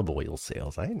the olive oil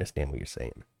sales. I understand what you're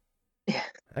saying. Yeah,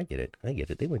 I get it.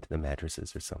 They went to the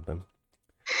mattresses or something.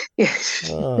 yeah.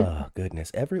 Oh,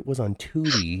 goodness. Everett was on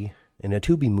Tubi in a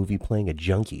Tubi movie playing a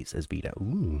junkie, says Vita.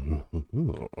 Ooh,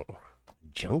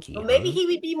 junkie. Well, maybe huh? he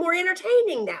would be more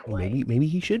entertaining that way. Maybe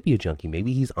he should be a junkie.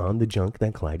 Maybe he's on the junk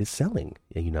that Clyde is selling,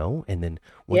 And then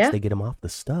once Yeah. they get him off the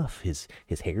stuff, his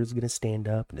hair's gonna stand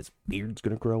up and his beard's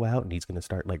gonna grow out, and he's gonna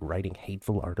start like writing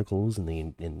hateful articles in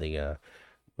the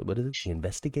what is it? The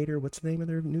Investigator? What's the name of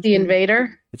their newspaper? The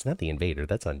Invader, It's not the Invader.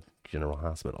 That's on General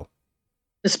Hospital.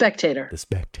 the Spectator. The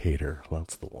Spectator. Well,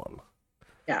 that's the one.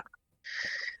 Yeah,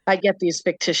 I get these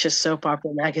fictitious soap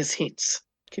opera magazines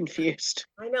confused.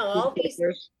 I know all these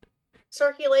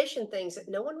circulation things that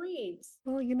no one reads.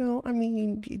 Well,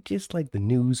 just like the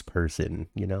news person,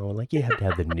 like you have to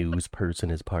have the news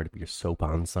person as part of your soap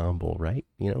ensemble, right?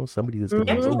 Somebody that's gonna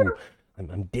Mhm. go,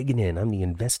 I'm digging in. I'm the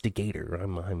investigator.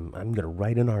 I'm gonna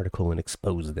write an article and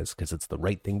expose this because it's the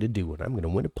right thing to do, and I'm gonna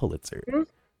win a Pulitzer. Mhm.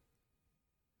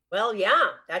 Well,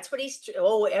 yeah, that's what he's.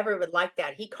 Oh, everyone would like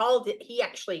that. He called it. He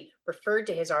actually referred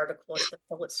to his article as the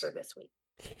Pulitzer this week.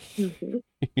 Mhm.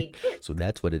 He did. So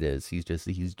that's what it is. He's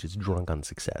just drunk on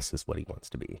success. Is what he wants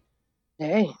to be.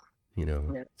 Hey, He's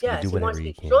gonna Yes, do he whatever wants to he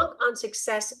be can. drunk on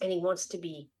success, and he wants to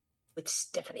be with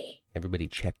Stephanie. Everybody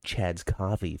check Chad's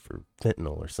coffee for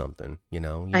fentanyl or something. You I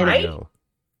never know. know.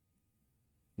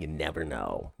 You never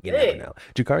know. You Hey. never know.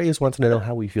 Jacarius wants to know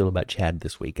how we feel about Chad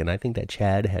this week, and I think that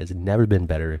Chad has never been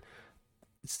better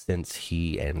since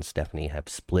he and Stephanie have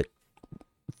split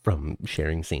from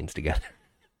sharing scenes together.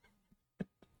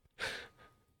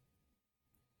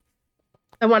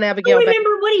 I want I Abigail don't back.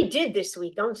 remember what he did this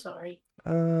week. I'm sorry.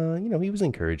 He was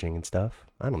encouraging and stuff.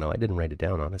 I don't know. I didn't write it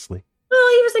down, honestly. Well,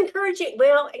 he was encouraging.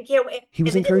 Well, He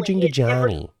was evidently encouraging to Everett-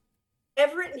 Johnny.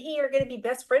 Everett and he are going to be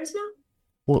best friends now.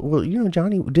 Well,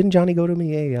 didn't Johnny go to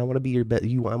me? Hey, I want to be your best.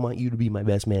 I want you to be my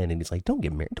best man. And he's like, don't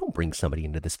get married. Don't bring somebody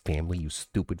into this family, you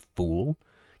stupid fool.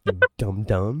 You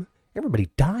dumb. Everybody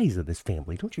dies in this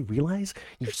family. Don't you realize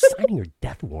you're signing your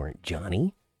death warrant,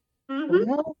 Johnny? Mhm.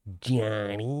 Well,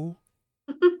 Johnny.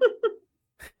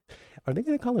 Are they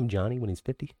going to call him Johnny when he's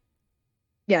 50?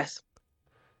 yes,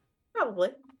 Probably.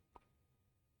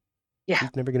 yeah,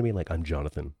 He's never going to be like, I'm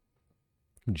Jonathan.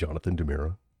 Jonathan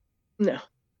DeMira. no,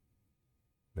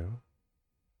 No?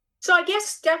 So I guess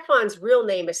Stefan's real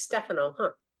name is Stefano,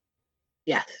 huh?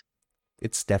 yes,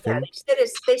 It's Yeah, Stefan,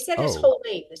 they said his Oh. whole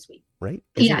name this week. right?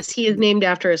 yes. He is named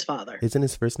after his father. Isn't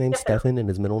his first name Stefano. Stefan and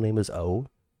his middle name is O?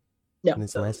 No. And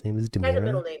his No. last name is He had a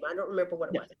middle DeMira? name. I don't remember what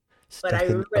it No. was. But I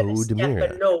Stefan remember O. it DeMira.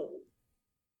 Stefano.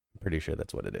 Pretty sure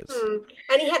that's what it is.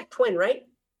 And he had a twin, right?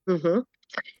 Mm-hmm.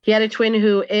 He had a twin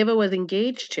who Ava was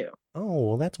engaged to. Oh,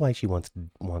 well, that's why she wants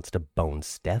to bone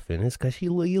Stefan, is because he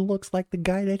looks like the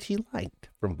guy that she liked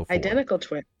from before. Identical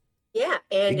twin. Yeah,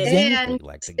 and Exactly And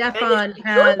like the guy. Stefan if you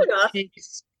had drove enough-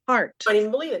 his heart. I can't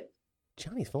even believe it.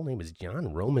 Johnny's full name is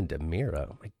John Roman DeMira.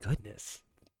 Oh, my goodness.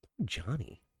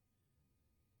 Johnny.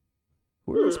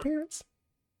 Who are his parents?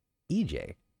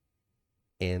 EJ.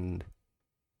 And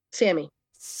Sammy.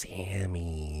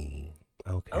 Sammy.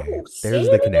 Okay. Oh, There's Sammy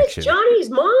the is connection. Johnny's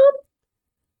mom?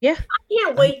 Yeah. I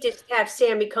can't wait to have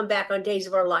Sammy come back on Days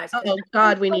of Our Lives. 'cause Oh, I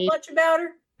God, know we so need- much about her.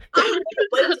 I can't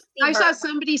wait to see I saw her.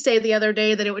 somebody say the other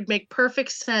day that it would make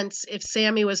perfect sense if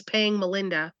Sammy was paying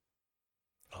Melinda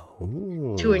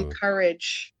Oh. to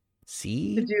encourage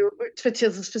See? to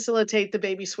facilitate the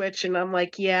baby switch, and I'm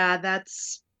like, yeah,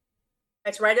 that's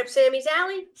That's right up Sammy's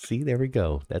alley. See, there we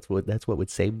go. That's what would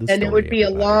save the and story. it would be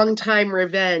everybody. a long time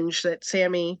revenge that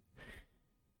Sammy.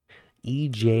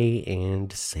 EJ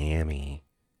and Sammy.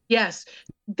 Yes,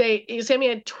 Sammy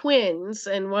had twins,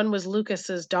 and one was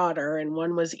Lucas's daughter, and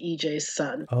one was EJ's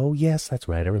son. Oh, yes, that's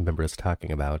right. I remember us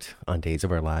talking about on Days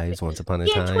of Our Lives once upon a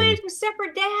He had time. twins with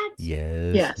separate dads.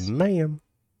 Yes, Yes. ma'am.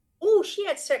 Oh, she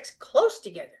had sex close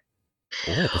together.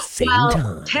 Oh, at the same Well,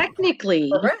 time.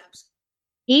 technically, Perhaps.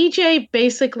 EJ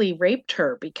basically raped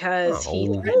her because he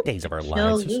Oh, Days of Our kill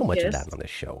Lives. There's so much of Lucas. that on this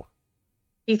show.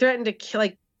 he threatened to kill,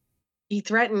 he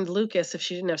threatened Lucas if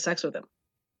she didn't have sex with him.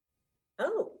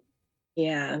 Oh,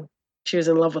 Yeah, she was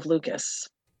in love with Lucas.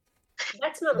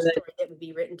 that's not a story that would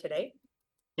be written today.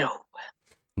 No,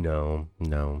 No,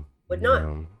 no, Would not.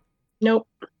 no. Nope.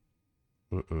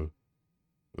 Mm-mm.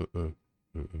 Mm-mm.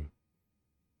 Mm-mm.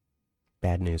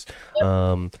 Bad news.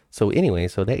 Yep. So anyway,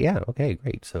 so that, yeah, okay,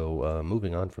 great. So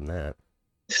moving on from that.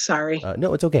 Sorry.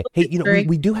 No, it's okay. Hey, Sorry.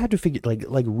 we do have to figure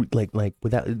like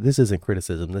without, this isn't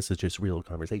criticism. This is just real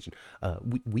conversation.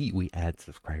 We add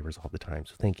subscribers all the time.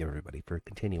 So thank you everybody for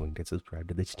continuing to subscribe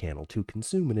to this channel to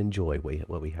consume and enjoy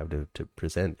what we have to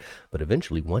present. But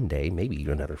eventually, one day, maybe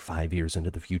another 5 years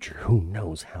into the future, who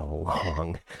knows how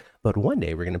long. But one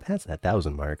day we're gonna pass that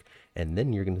 1,000 mark, and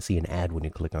then you're gonna see an ad when you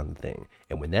click on the thing.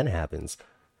 And when that happens,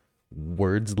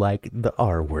 words like the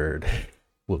R word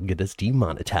will get us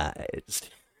demonetized.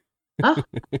 Oh.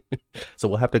 So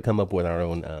we'll have to come up with our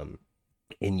own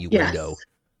innuendo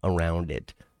around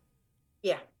it.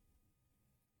 Yeah.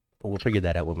 But we'll figure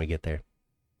that out when we get there.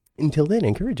 Until then,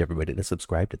 encourage everybody to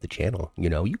subscribe to the channel.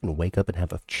 You know, you can wake up and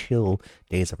have a chill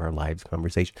Days of Our Lives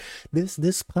conversation. This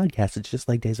podcast is just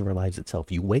like Days of Our Lives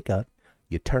itself. You wake up,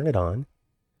 you turn it on,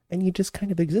 and you just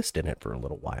kind of exist in it for a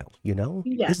little while, you know?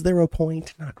 Yeah. Is there a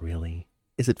point? Not really.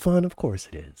 Is it fun? Of course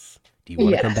it is. Do you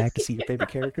want to come back to see your favorite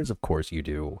characters? Of course you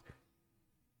do.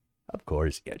 Of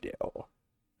course you do.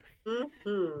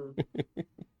 Mm-hmm.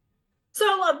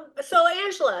 So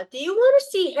Angela, do you want to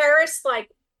see Harris like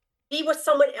be with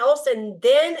someone else and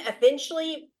then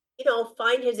eventually,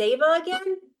 find his Ava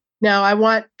again? No, I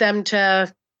want them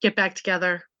to get back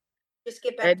together. Just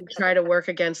get back and try to work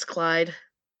against Clyde.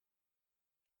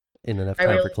 In enough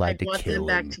time for Clyde to want kill them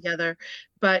back him. together.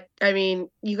 But I mean,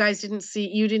 you didn't see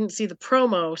the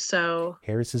promo, so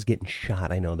Harris is getting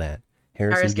shot. I know that.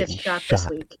 Harris gets shot this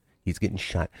week. He's getting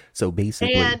shot. So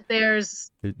basically, and there's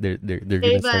they're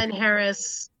Ava and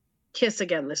Harris kiss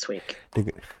again this week. Oh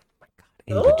my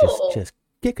God, Ava, just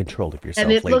get control of yourself,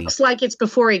 and it lady. looks like it's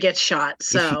before he gets shot.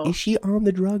 So is she on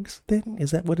the drugs? Then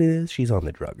is that what it is? She's on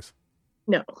the drugs.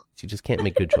 No, she just can't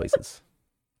make good choices.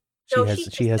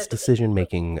 She has decision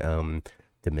making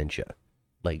dementia,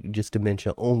 like just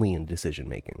dementia only in decision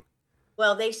making.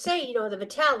 Well, they say the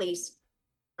Vitalis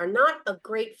are not a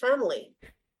great family.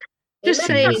 Just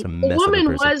saying, the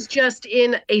woman was just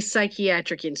in a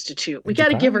psychiatric institute. We got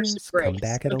to give her some grace. Come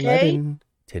back at 11.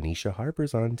 Tanisha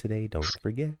Harper's on today. Don't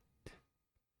forget.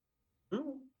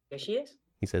 There she is.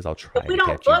 He says, "I'll try to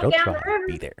catch you. Don't try.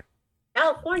 Be there."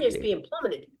 California's being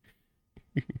plummeted.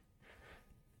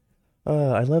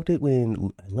 I loved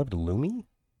Lumi.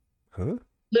 Huh?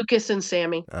 Lucas and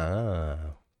Sammy.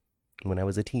 When I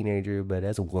was a teenager, but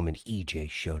as a woman,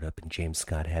 EJ showed up and James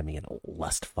Scott had me in a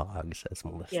lust fog, says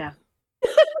Melissa. Yeah.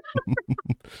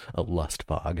 A lust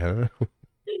fog, huh?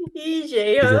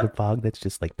 EJ, huh? Is it a fog that's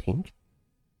just like pink?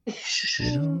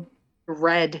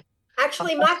 Red.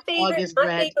 Actually, my favorite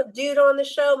dude on the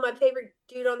show, my favorite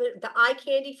dude on the eye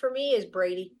candy for me is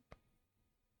Brady.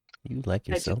 You like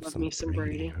yourself some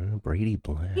Brady, huh? Brady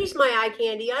Black. He's my eye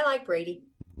candy. I like Brady.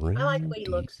 I like the way he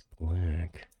looks.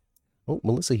 Black. Oh,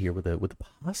 Melissa here with a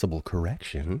possible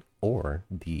correction, or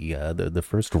the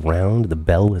first round the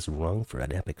bell is rung for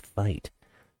an epic fight.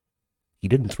 He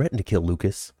didn't threaten to kill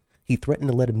Lucas. He threatened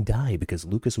to let him die because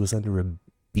Lucas was under a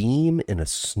beam in a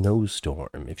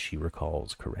snowstorm, if she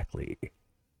recalls correctly.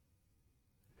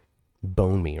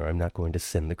 Bone me, or I'm not going to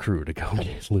send the crew to go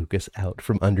get Lucas out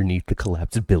from underneath the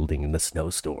collapsed building in the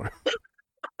snowstorm.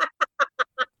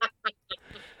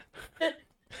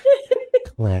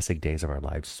 Classic Days of Our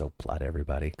Lives soap plot,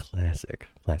 everybody. Classic.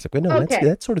 But no,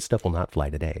 that sort of stuff will not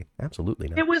fly today. Absolutely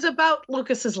not. It was about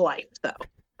Lucas's life, though.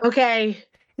 Okay.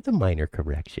 It's a minor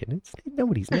correction. I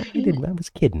was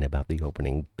kidding about the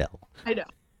opening bell. I know.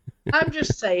 I'm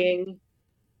just saying,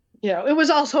 it was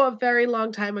also a very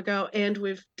long time ago, and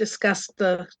we've discussed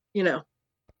the,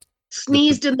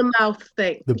 sneezed in the mouth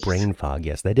thing. The brain fog,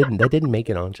 yes. That didn't make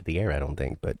it onto the air, I don't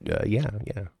think. But yeah.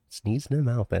 Sneezed in the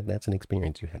mouth. That's an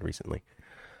experience you had recently.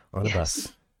 On a bus.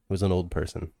 It was an old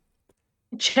person.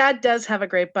 Chad does have a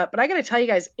great butt, but I got to tell you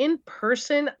guys, in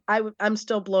person, I'm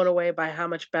still blown away by how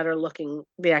much better looking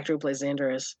the actor who plays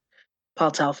Xander is,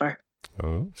 Paul Telfer.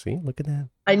 Oh, see, look at that.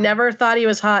 I never thought he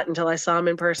was hot until I saw him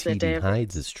in person at Day of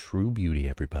hides his true beauty,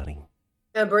 everybody.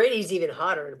 Brady's even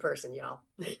hotter in person, y'all.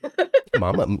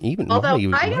 Mama was even like,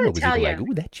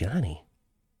 ooh, that Johnny.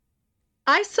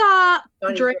 I saw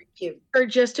Drake for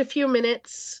just a few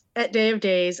minutes at Day of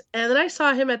Days, and then I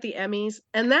saw him at the Emmys,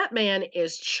 and that man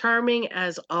is charming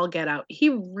as all get out. He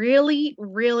really,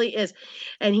 really is.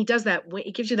 And he does that,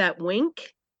 he gives you that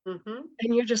wink, and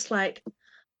you're just like,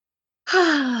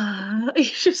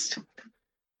 he's just...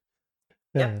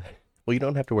 Yeah. Well, you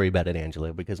don't have to worry about it,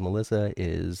 Angela, because Melissa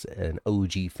is an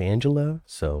OG Fangela,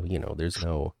 so, there's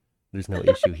no There's no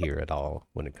issue here at all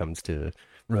when it comes to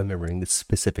remembering the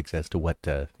specifics as to what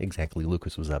exactly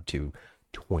Lucas was up to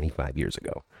 25 years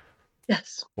ago.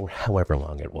 Yes. Or however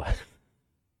long it was.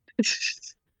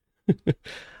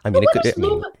 I Well,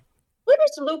 mean, what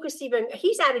is Lucas even?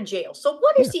 He's out of jail. So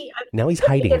what is he? Now he's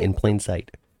hiding in plain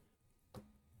sight.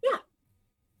 Yeah.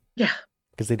 Yeah.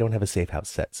 Because they don't have a safe house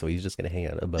set, so he's just going to hang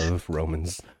out above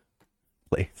Roman's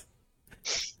place.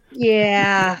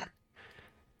 Yeah.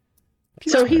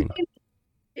 So fine.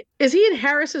 is he in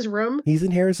Harris's room? He's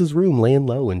in Harris's room, laying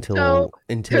low until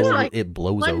like it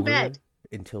blows one over. bed.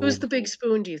 Who's the big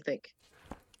spoon? Do you think?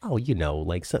 Oh, you know,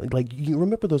 like you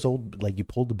remember those old, like you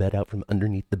pull the bed out from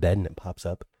underneath the bed and it pops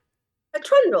up. A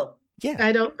trundle. Yeah.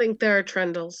 I don't think there are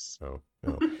trundles. Oh,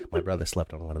 no. My brother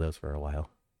slept on one of those for a while.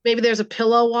 Maybe there's a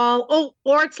pillow wall. Oh,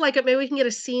 or it's like maybe we can get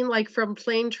a scene like from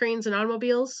Plane, Trains, and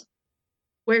Automobiles.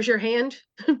 Where's your hand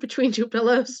between two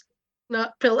pillows?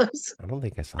 Not pillows. I don't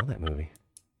think I saw that movie.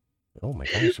 Oh my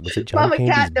gosh, was it John Mama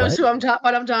Candy's Cat knows butt?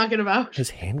 what I'm talking about. His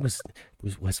hand was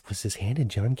his hand in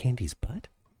John Candy's butt?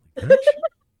 Oh my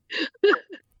gosh.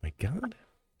 My God.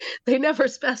 They never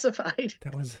specified.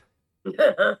 That was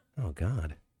oh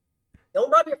God.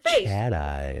 Don't rub your face. Chad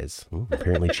eyes. Ooh,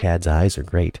 apparently Chad's eyes are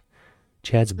great.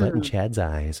 Chad's butt and Chad's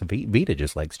eyes. Vita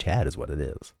just likes Chad is what it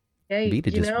is. Hey,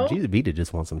 Vita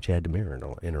just wants some Chad DeMere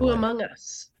in her who life. among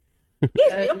us? He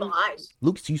has beautiful eyes.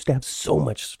 Lucas used to have so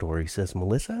much story, says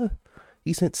Melissa.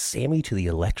 He sent Sammy to the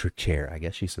electric chair. I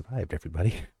guess she survived,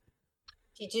 everybody.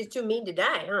 She's just too mean to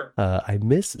die, huh? I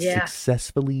miss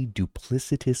successfully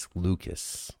duplicitous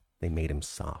Lucas. They made him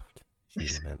soft. She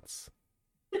laments.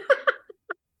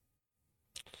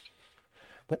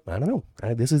 But I don't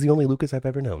know. This is the only Lucas I've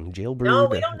ever known. Jailbird. No,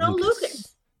 we don't know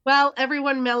Lucas. Well,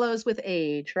 everyone mellows with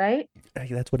age, right?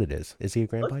 That's what it is. Is he a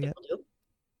grandpa yet?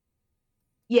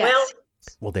 Yes.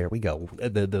 Well, there we go.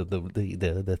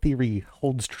 The theory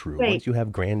holds true. Wait. Once you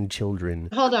have grandchildren.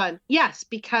 Hold on. Yes,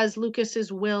 because Lucas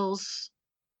is Will's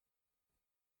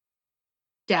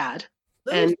dad,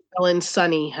 and Will and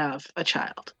Sonny have a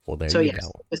child. Well, there so you yes,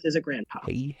 go. this is a grandpa.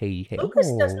 Hey.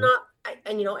 Lucas does not,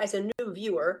 and you know, as a new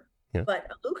viewer, but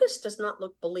Lucas does not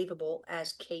look believable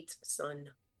as Kate's son.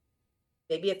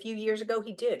 Maybe a few years ago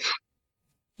he did.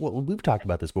 Well, we've talked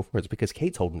about this before. It's because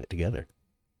Kate's holding it together.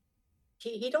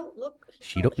 He don't look.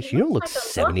 She don't look like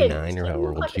 79 or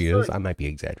however old she is. I might be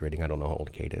exaggerating. I don't know how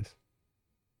old Kate is.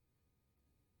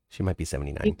 She might be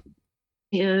 79.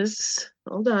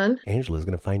 Hold on. Angela's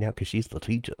gonna find out because she's the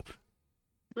teacher.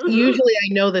 Usually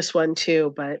I know this one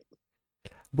too, but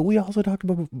we also talked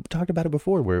about it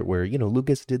before, where you know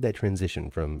Lucas did that transition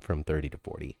from 30 to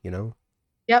 40. You know.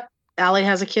 Yep. Allie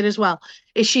has a kid as well.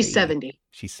 Is she 70?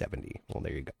 She's 70. Well,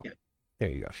 there you go. Yep. There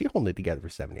you go. She's holding it together for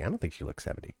 70. I don't think she looks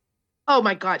 70. Oh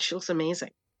my God, she looks amazing.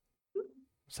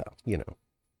 So you know,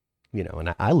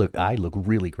 and I look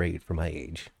really great for my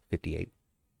age, 58.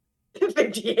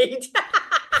 58.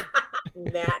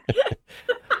 Matt.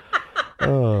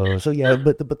 Oh, so yeah,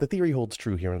 but the theory holds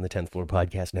true here on the 10th Floor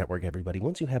Podcast Network, everybody.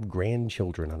 Once you have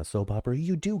grandchildren on a soap opera,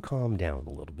 you do calm down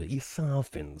a little bit. You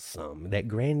soften some. That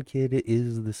grandkid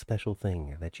is the special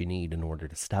thing that you need in order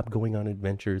to stop going on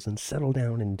adventures and settle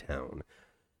down in town.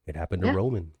 It happened to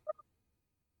Roman.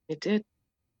 It did.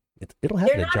 It'll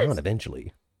happen to John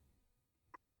eventually.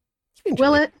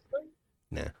 Will it?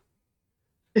 Nah.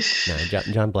 No,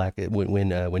 John Black.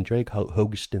 When Drake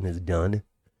Hogestyn is done,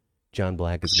 John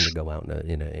Black is going to go out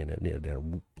in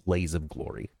a blaze of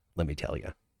glory. Let me tell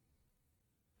you.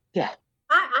 Yeah,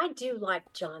 I do like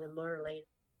John and Marlene.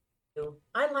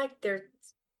 I like their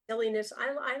silliness.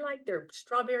 I like their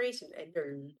strawberries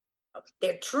and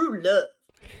their true love.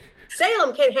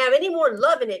 Salem can't have any more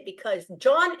love in it because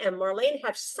John and Marlene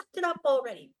have sucked it up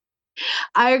already.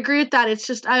 I agree with that. It's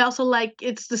just I also like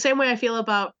it's the same way I feel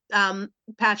about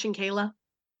Patch and Kayla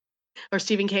or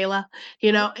Steve and Kayla.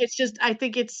 You know, it's just I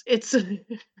think it's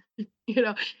you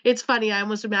know, it's funny. I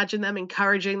almost imagine them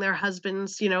encouraging their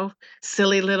husbands, you know,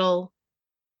 silly little,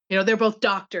 you know, they're both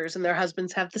doctors and their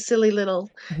husbands have the silly little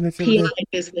PI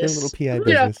business. Their little PI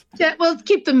business. You know, well,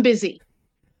 keep them busy.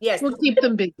 Yes. We'll keep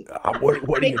them busy.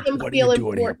 What are you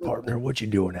doing here, partner? What you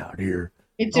doing out here?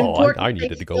 It's important. I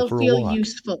needed to go for a feel walk.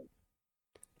 Useful.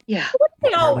 Yeah. What are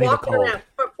they all walking around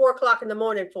at 4 o'clock in the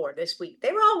morning for this week?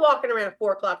 They were all walking around at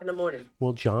 4 o'clock in the morning.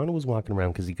 Well, John was walking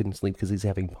around because he couldn't sleep because he's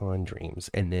having pawn dreams.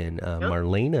 And then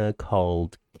Marlena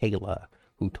called Kayla,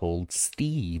 who told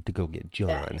Steve to go get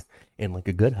John. Yes. And like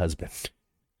a good husband,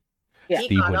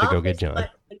 Steve went to go get John.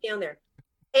 Down there.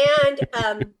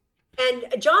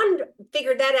 And John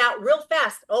figured that out real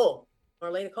fast. Oh,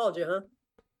 Marlena called you, huh?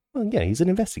 Well, yeah, he's an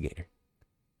investigator.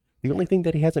 The only thing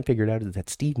that he hasn't figured out is that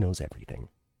Steve knows everything.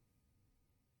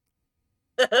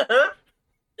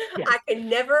 Yeah. I can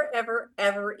never, ever,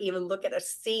 ever even look at a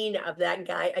scene of that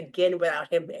guy again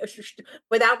without him,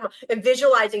 without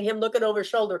visualizing him looking over his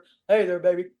shoulder. Hey there,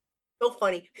 baby. So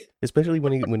funny. Especially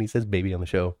when he says baby on the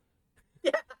show.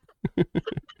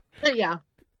 Yeah.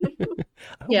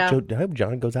 I hope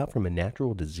John goes out from a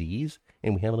natural disease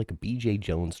and we have like a BJ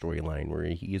Jones storyline where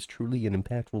he is truly an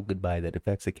impactful goodbye that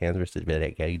affects the cancer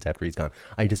decades after he's gone.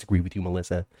 I disagree with you,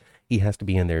 Melissa. He has to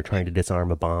be in there trying to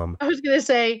disarm a bomb. I was going to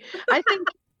say, I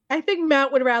think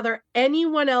Matt would rather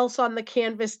anyone else on the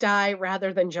canvas die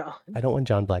rather than John. I don't want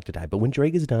John Black to die, but when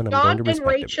Drake is done, I'm John going to respect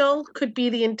and Rachel could be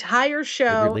the entire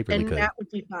show, They really and could. Matt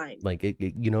would be fine. Like,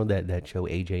 you know that show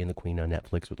AJ and the Queen on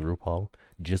Netflix with RuPaul?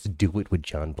 Just do it with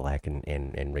John Black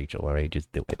and Rachel, all right?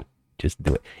 Just do it. Just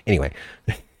do it. Anyway.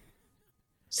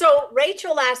 So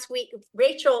Rachel last week,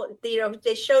 they showed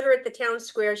her at the town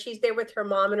square. She's there with her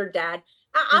mom and her dad.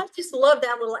 I just love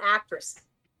that little actress.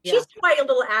 Yeah. She's quite a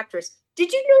little actress.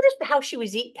 Did you notice how she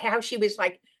was she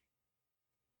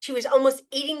was almost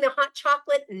eating the hot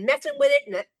chocolate and messing with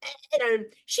it, and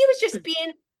she was just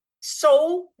being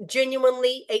so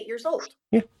genuinely 8 years old.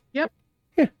 Yeah. Yep.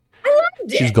 Yeah. I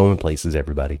loved it. She's going places,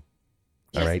 everybody.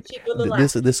 All right.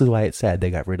 This is why it's sad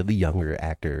they got rid of the younger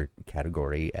actor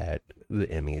category at the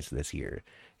Emmys this year.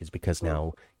 Is because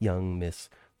now young Miss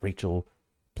Rachel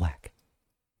Black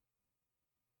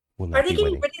will not Are they be getting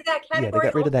winning. rid of that category? Yeah, they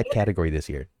got rid of that category this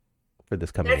year for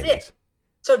this coming That's Emmys.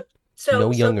 it. So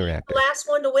no younger actor. The last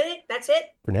one to win it. That's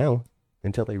it. For now,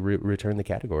 until they return the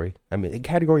category. I mean,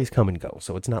 categories come and go,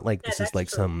 so it's not like this is like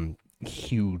some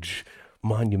huge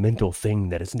monumental thing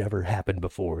that has never happened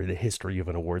before in the history of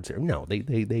an awards ceremony. No,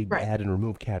 they add and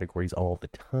remove categories all the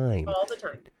time. All the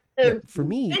time. Yeah, for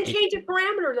me, and change the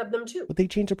parameters of them too. But they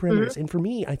change the parameters, and for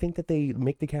me, I think that they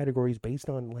make the categories based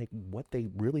on like what they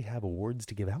really have awards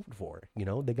to give out for. You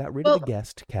know, they got rid of the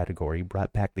guest category,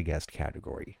 brought back the guest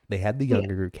category. They had the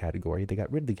younger category, they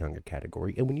got rid of the younger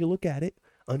category, and when you look at it,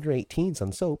 under 18s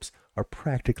on soaps are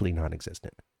practically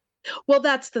non-existent. Well,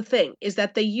 that's the thing, is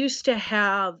that there used to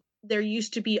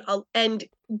be, and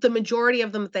the majority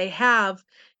of them that they have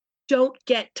don't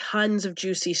get tons of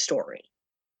juicy story.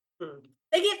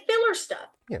 They get filler stuff.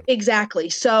 Yeah. Exactly.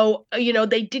 So,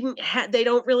 they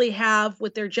don't really have,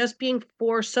 with there just being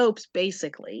 4 soaps,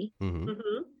 basically,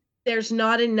 there's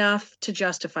not enough to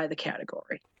justify the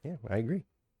category. Yeah, I agree.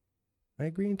 I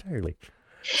agree entirely.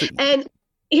 And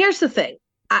here's the thing.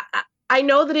 I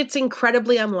know that it's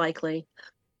incredibly unlikely,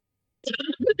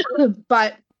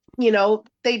 but,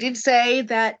 they did say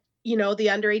that, the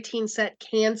under 18 set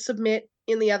can submit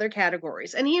in the other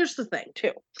categories. And here's the thing,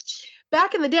 too.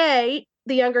 Back in the day,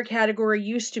 the younger category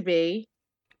used to be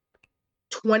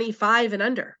 25 and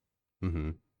under.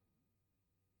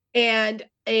 And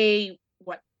a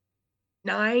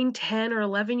 9, 10, or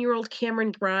 11-year-old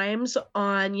Cameron Grimes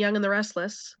on Young and the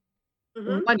Restless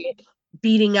won it,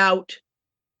 beating out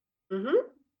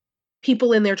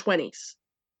people in their 20s.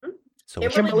 So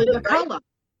Kimberly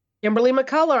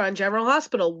McCullough on General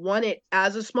Hospital won it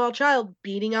as a small child,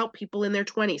 beating out people in their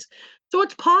 20s. So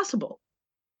it's possible.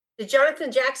 Did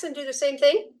Jonathan Jackson do the same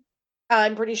thing?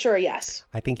 I'm pretty sure, yes.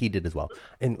 I think he did as well.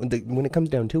 And when it comes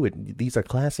down to it, these are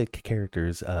classic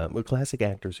characters, classic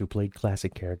actors who played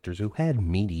classic characters who had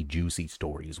meaty, juicy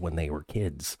stories when they were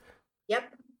kids.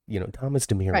 Yep. Thomas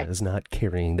DeMira is not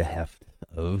carrying the heft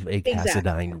of a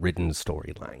Cassadine-ridden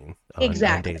storyline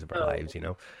on Days of Our Lives,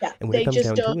 Yeah. And when it comes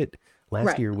down to it,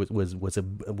 last year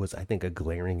was I think a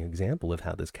glaring example of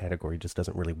how this category just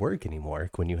doesn't really work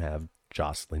anymore. When you have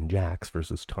Jocelyn Jacks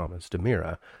versus Thomas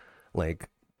DeMira, like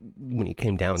when it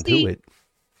came down to it.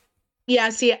 Yeah,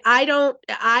 see,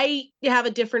 I have a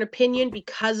different opinion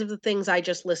because of the things I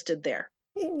just listed there.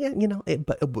 Yeah,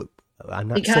 but I'm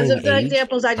not because saying of the age.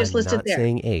 examples I just listed there. I'm not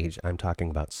saying age. I'm talking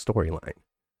about storyline.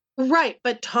 Right,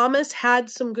 but Thomas had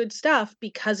some good stuff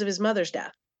because of his mother's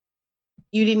death.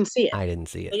 You didn't see it. I didn't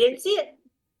see it. I didn't see it.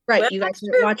 Right, you guys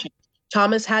didn't watch it.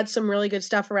 Thomas had some really good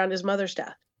stuff around his mother's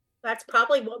death. That's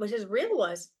probably what his reel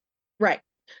was. Right.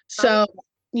 So,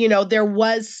 there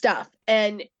was stuff,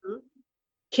 and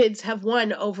kids have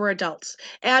won over adults.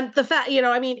 And the fact,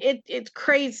 it's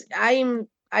crazy.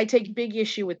 I take big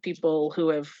issue with people who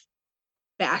have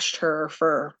bashed her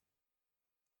for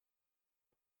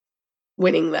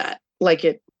winning that. Like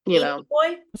it, It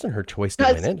wasn't her choice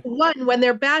to win it. One, when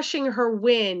they're bashing her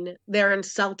win, they're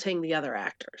insulting the other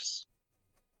actors.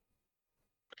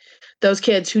 Those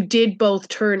kids who did both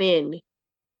turn in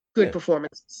good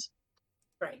performances.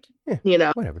 Right.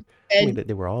 Yeah, whatever. And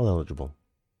they were all eligible.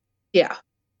 Yeah.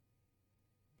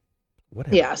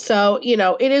 Whatever. Yeah, so,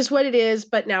 it is what it is,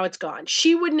 but now it's gone.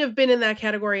 She wouldn't have been in that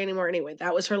category anymore anyway.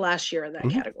 That was her last year in that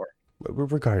category.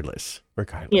 Regardless.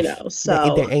 You know, There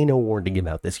so ain't no award to give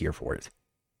out this year for it.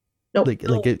 nope.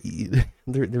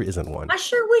 There isn't one. I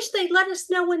sure wish they'd let us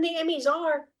know when the Emmys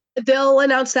are. They'll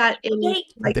announce that in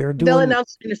they'll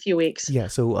announce it in a few weeks. Yeah,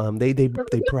 so they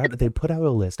put out a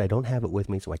list. I don't have it with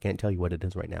me, so I can't tell you what it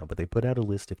is right now. But they put out a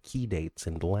list of key dates,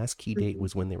 and the last key date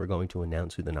was when they were going to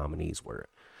announce who the nominees were,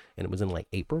 and it was in like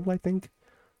April, I think.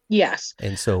 Yes,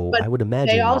 and so but I would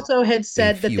imagine they also had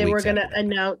said that few they were weeks going to after that.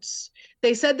 announce.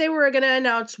 They said they were going to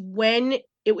announce when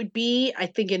it would be. I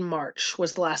think in March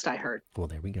was the last I heard. Well,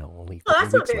 there we go. Only Oh,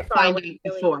 that's not weeks very left. far Find away,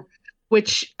 out before,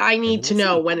 which I need to we'll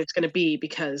know see. when it's going to be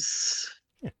because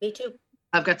Me too.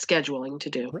 I've got scheduling to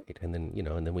do. Right, and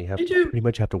then we have Me too. pretty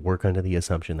much have to work under the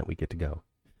assumption that we get to go.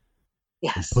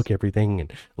 Yes. Book everything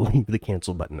and leave the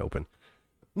cancel button open.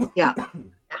 Yeah.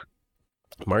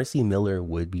 Marcy Miller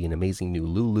would be an amazing new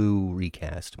Lulu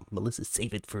recast. Melissa,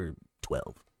 save it for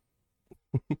 12.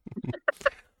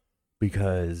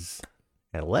 Because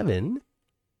at 11,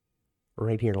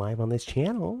 right here live on this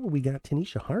channel, we got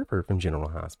Tanisha Harper from General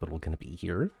Hospital going to be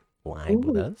here live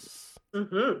with us.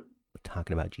 Mm-hmm.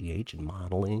 Talking about GH and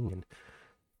modeling and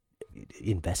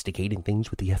investigating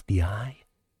things with the FBI.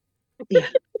 Yeah.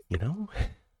 You know?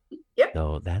 Yep.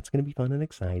 So that's going to be fun and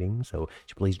exciting. So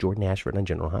she plays Jordan Ashford on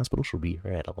General Hospital. She'll be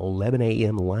here at 11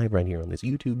 a.m. live right here on this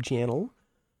YouTube channel.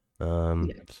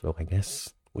 So I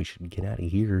guess we should get out of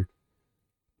here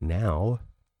now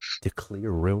to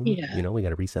clear room. Yeah. You know, we got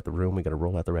to reset the room. We got to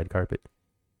roll out the red carpet.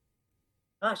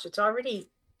 Gosh, it's already.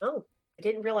 Oh, I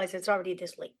didn't realize it's already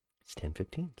this late. It's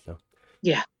 10:15. So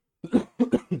Yeah.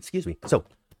 excuse me. So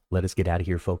let us get out of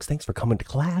here, folks. Thanks for coming to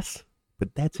class.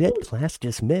 But that's it. Class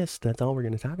dismissed. That's all we're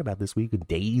going to talk about this week with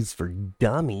Days for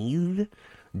Dummies.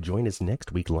 Join us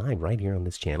next week live right here on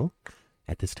this channel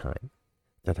at this time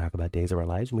to talk about Days of Our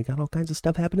Lives. And we got all kinds of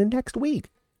stuff happening next week.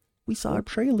 We saw a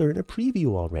trailer and a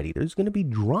preview already. There's going to be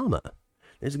drama.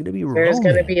 There's going to be romance.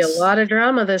 There's going to be a lot of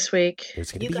drama this week.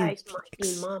 There's going You to be guys might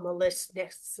be mama-less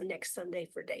next Sunday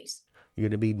for Days. You're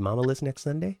going to be mama-less next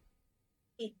Sunday?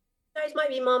 You guys might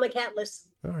be mama catless.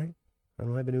 All right. I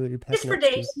don't have anybody to pass Just for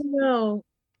Days. No.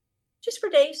 Just for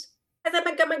Days. I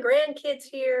got my grandkids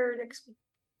here next week.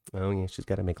 Oh, yeah. She's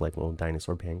got to make like little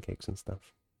dinosaur pancakes and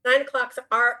stuff. 9 o'clock's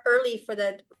are early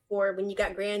for when you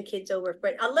got grandkids over.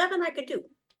 But 11 I could do.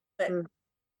 But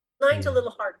 9's a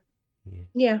little hard.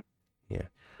 Yeah. Yeah.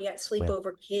 You got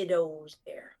sleepover kiddos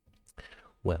there.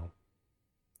 Well,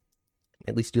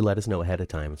 at least you let us know ahead of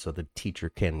time so the teacher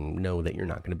can know that you're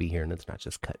not going to be here and it's not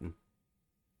just cutting.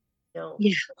 No.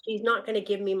 Yeah. She's not going to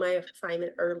give me my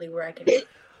assignment early where I can do it.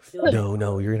 No,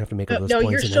 you're going to have to make up those No,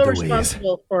 points you're in still other ways.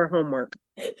 responsible for homework.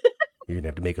 You're going to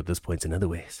have to make up those points in other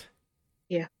ways.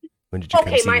 Yeah. When did you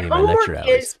come see my me in my lecture homework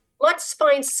hours? is let's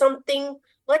find something.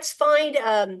 Let's find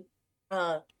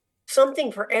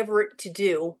something for Everett to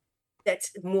do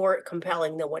that's more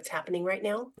compelling than what's happening right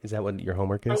now. Is that what your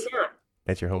homework Why is? not?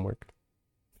 That's your homework?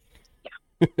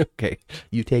 Yeah. Okay.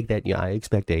 You take that. Yeah, I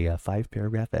expect a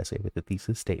 5-paragraph essay with a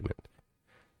thesis statement.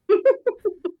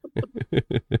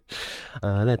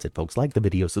 That's it, folks. Like the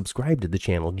video, subscribe to the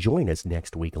channel. Join us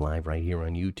next week live right here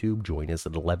on YouTube. Join us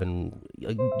at 11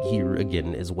 here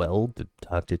again as well to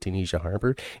talk to Tanisha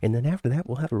Harper. And then after that,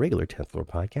 we'll have a regular 10th Floor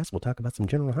podcast. We'll talk about some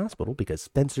General Hospital because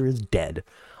Spencer is dead.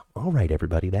 All right,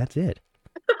 everybody, that's it.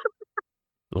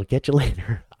 We'll catch you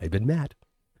later. I've been Matt.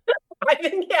 I've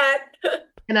been Kat.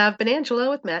 And I've been Angela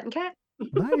with Matt and Kat.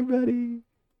 Bye, buddy.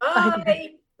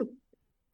 Bye.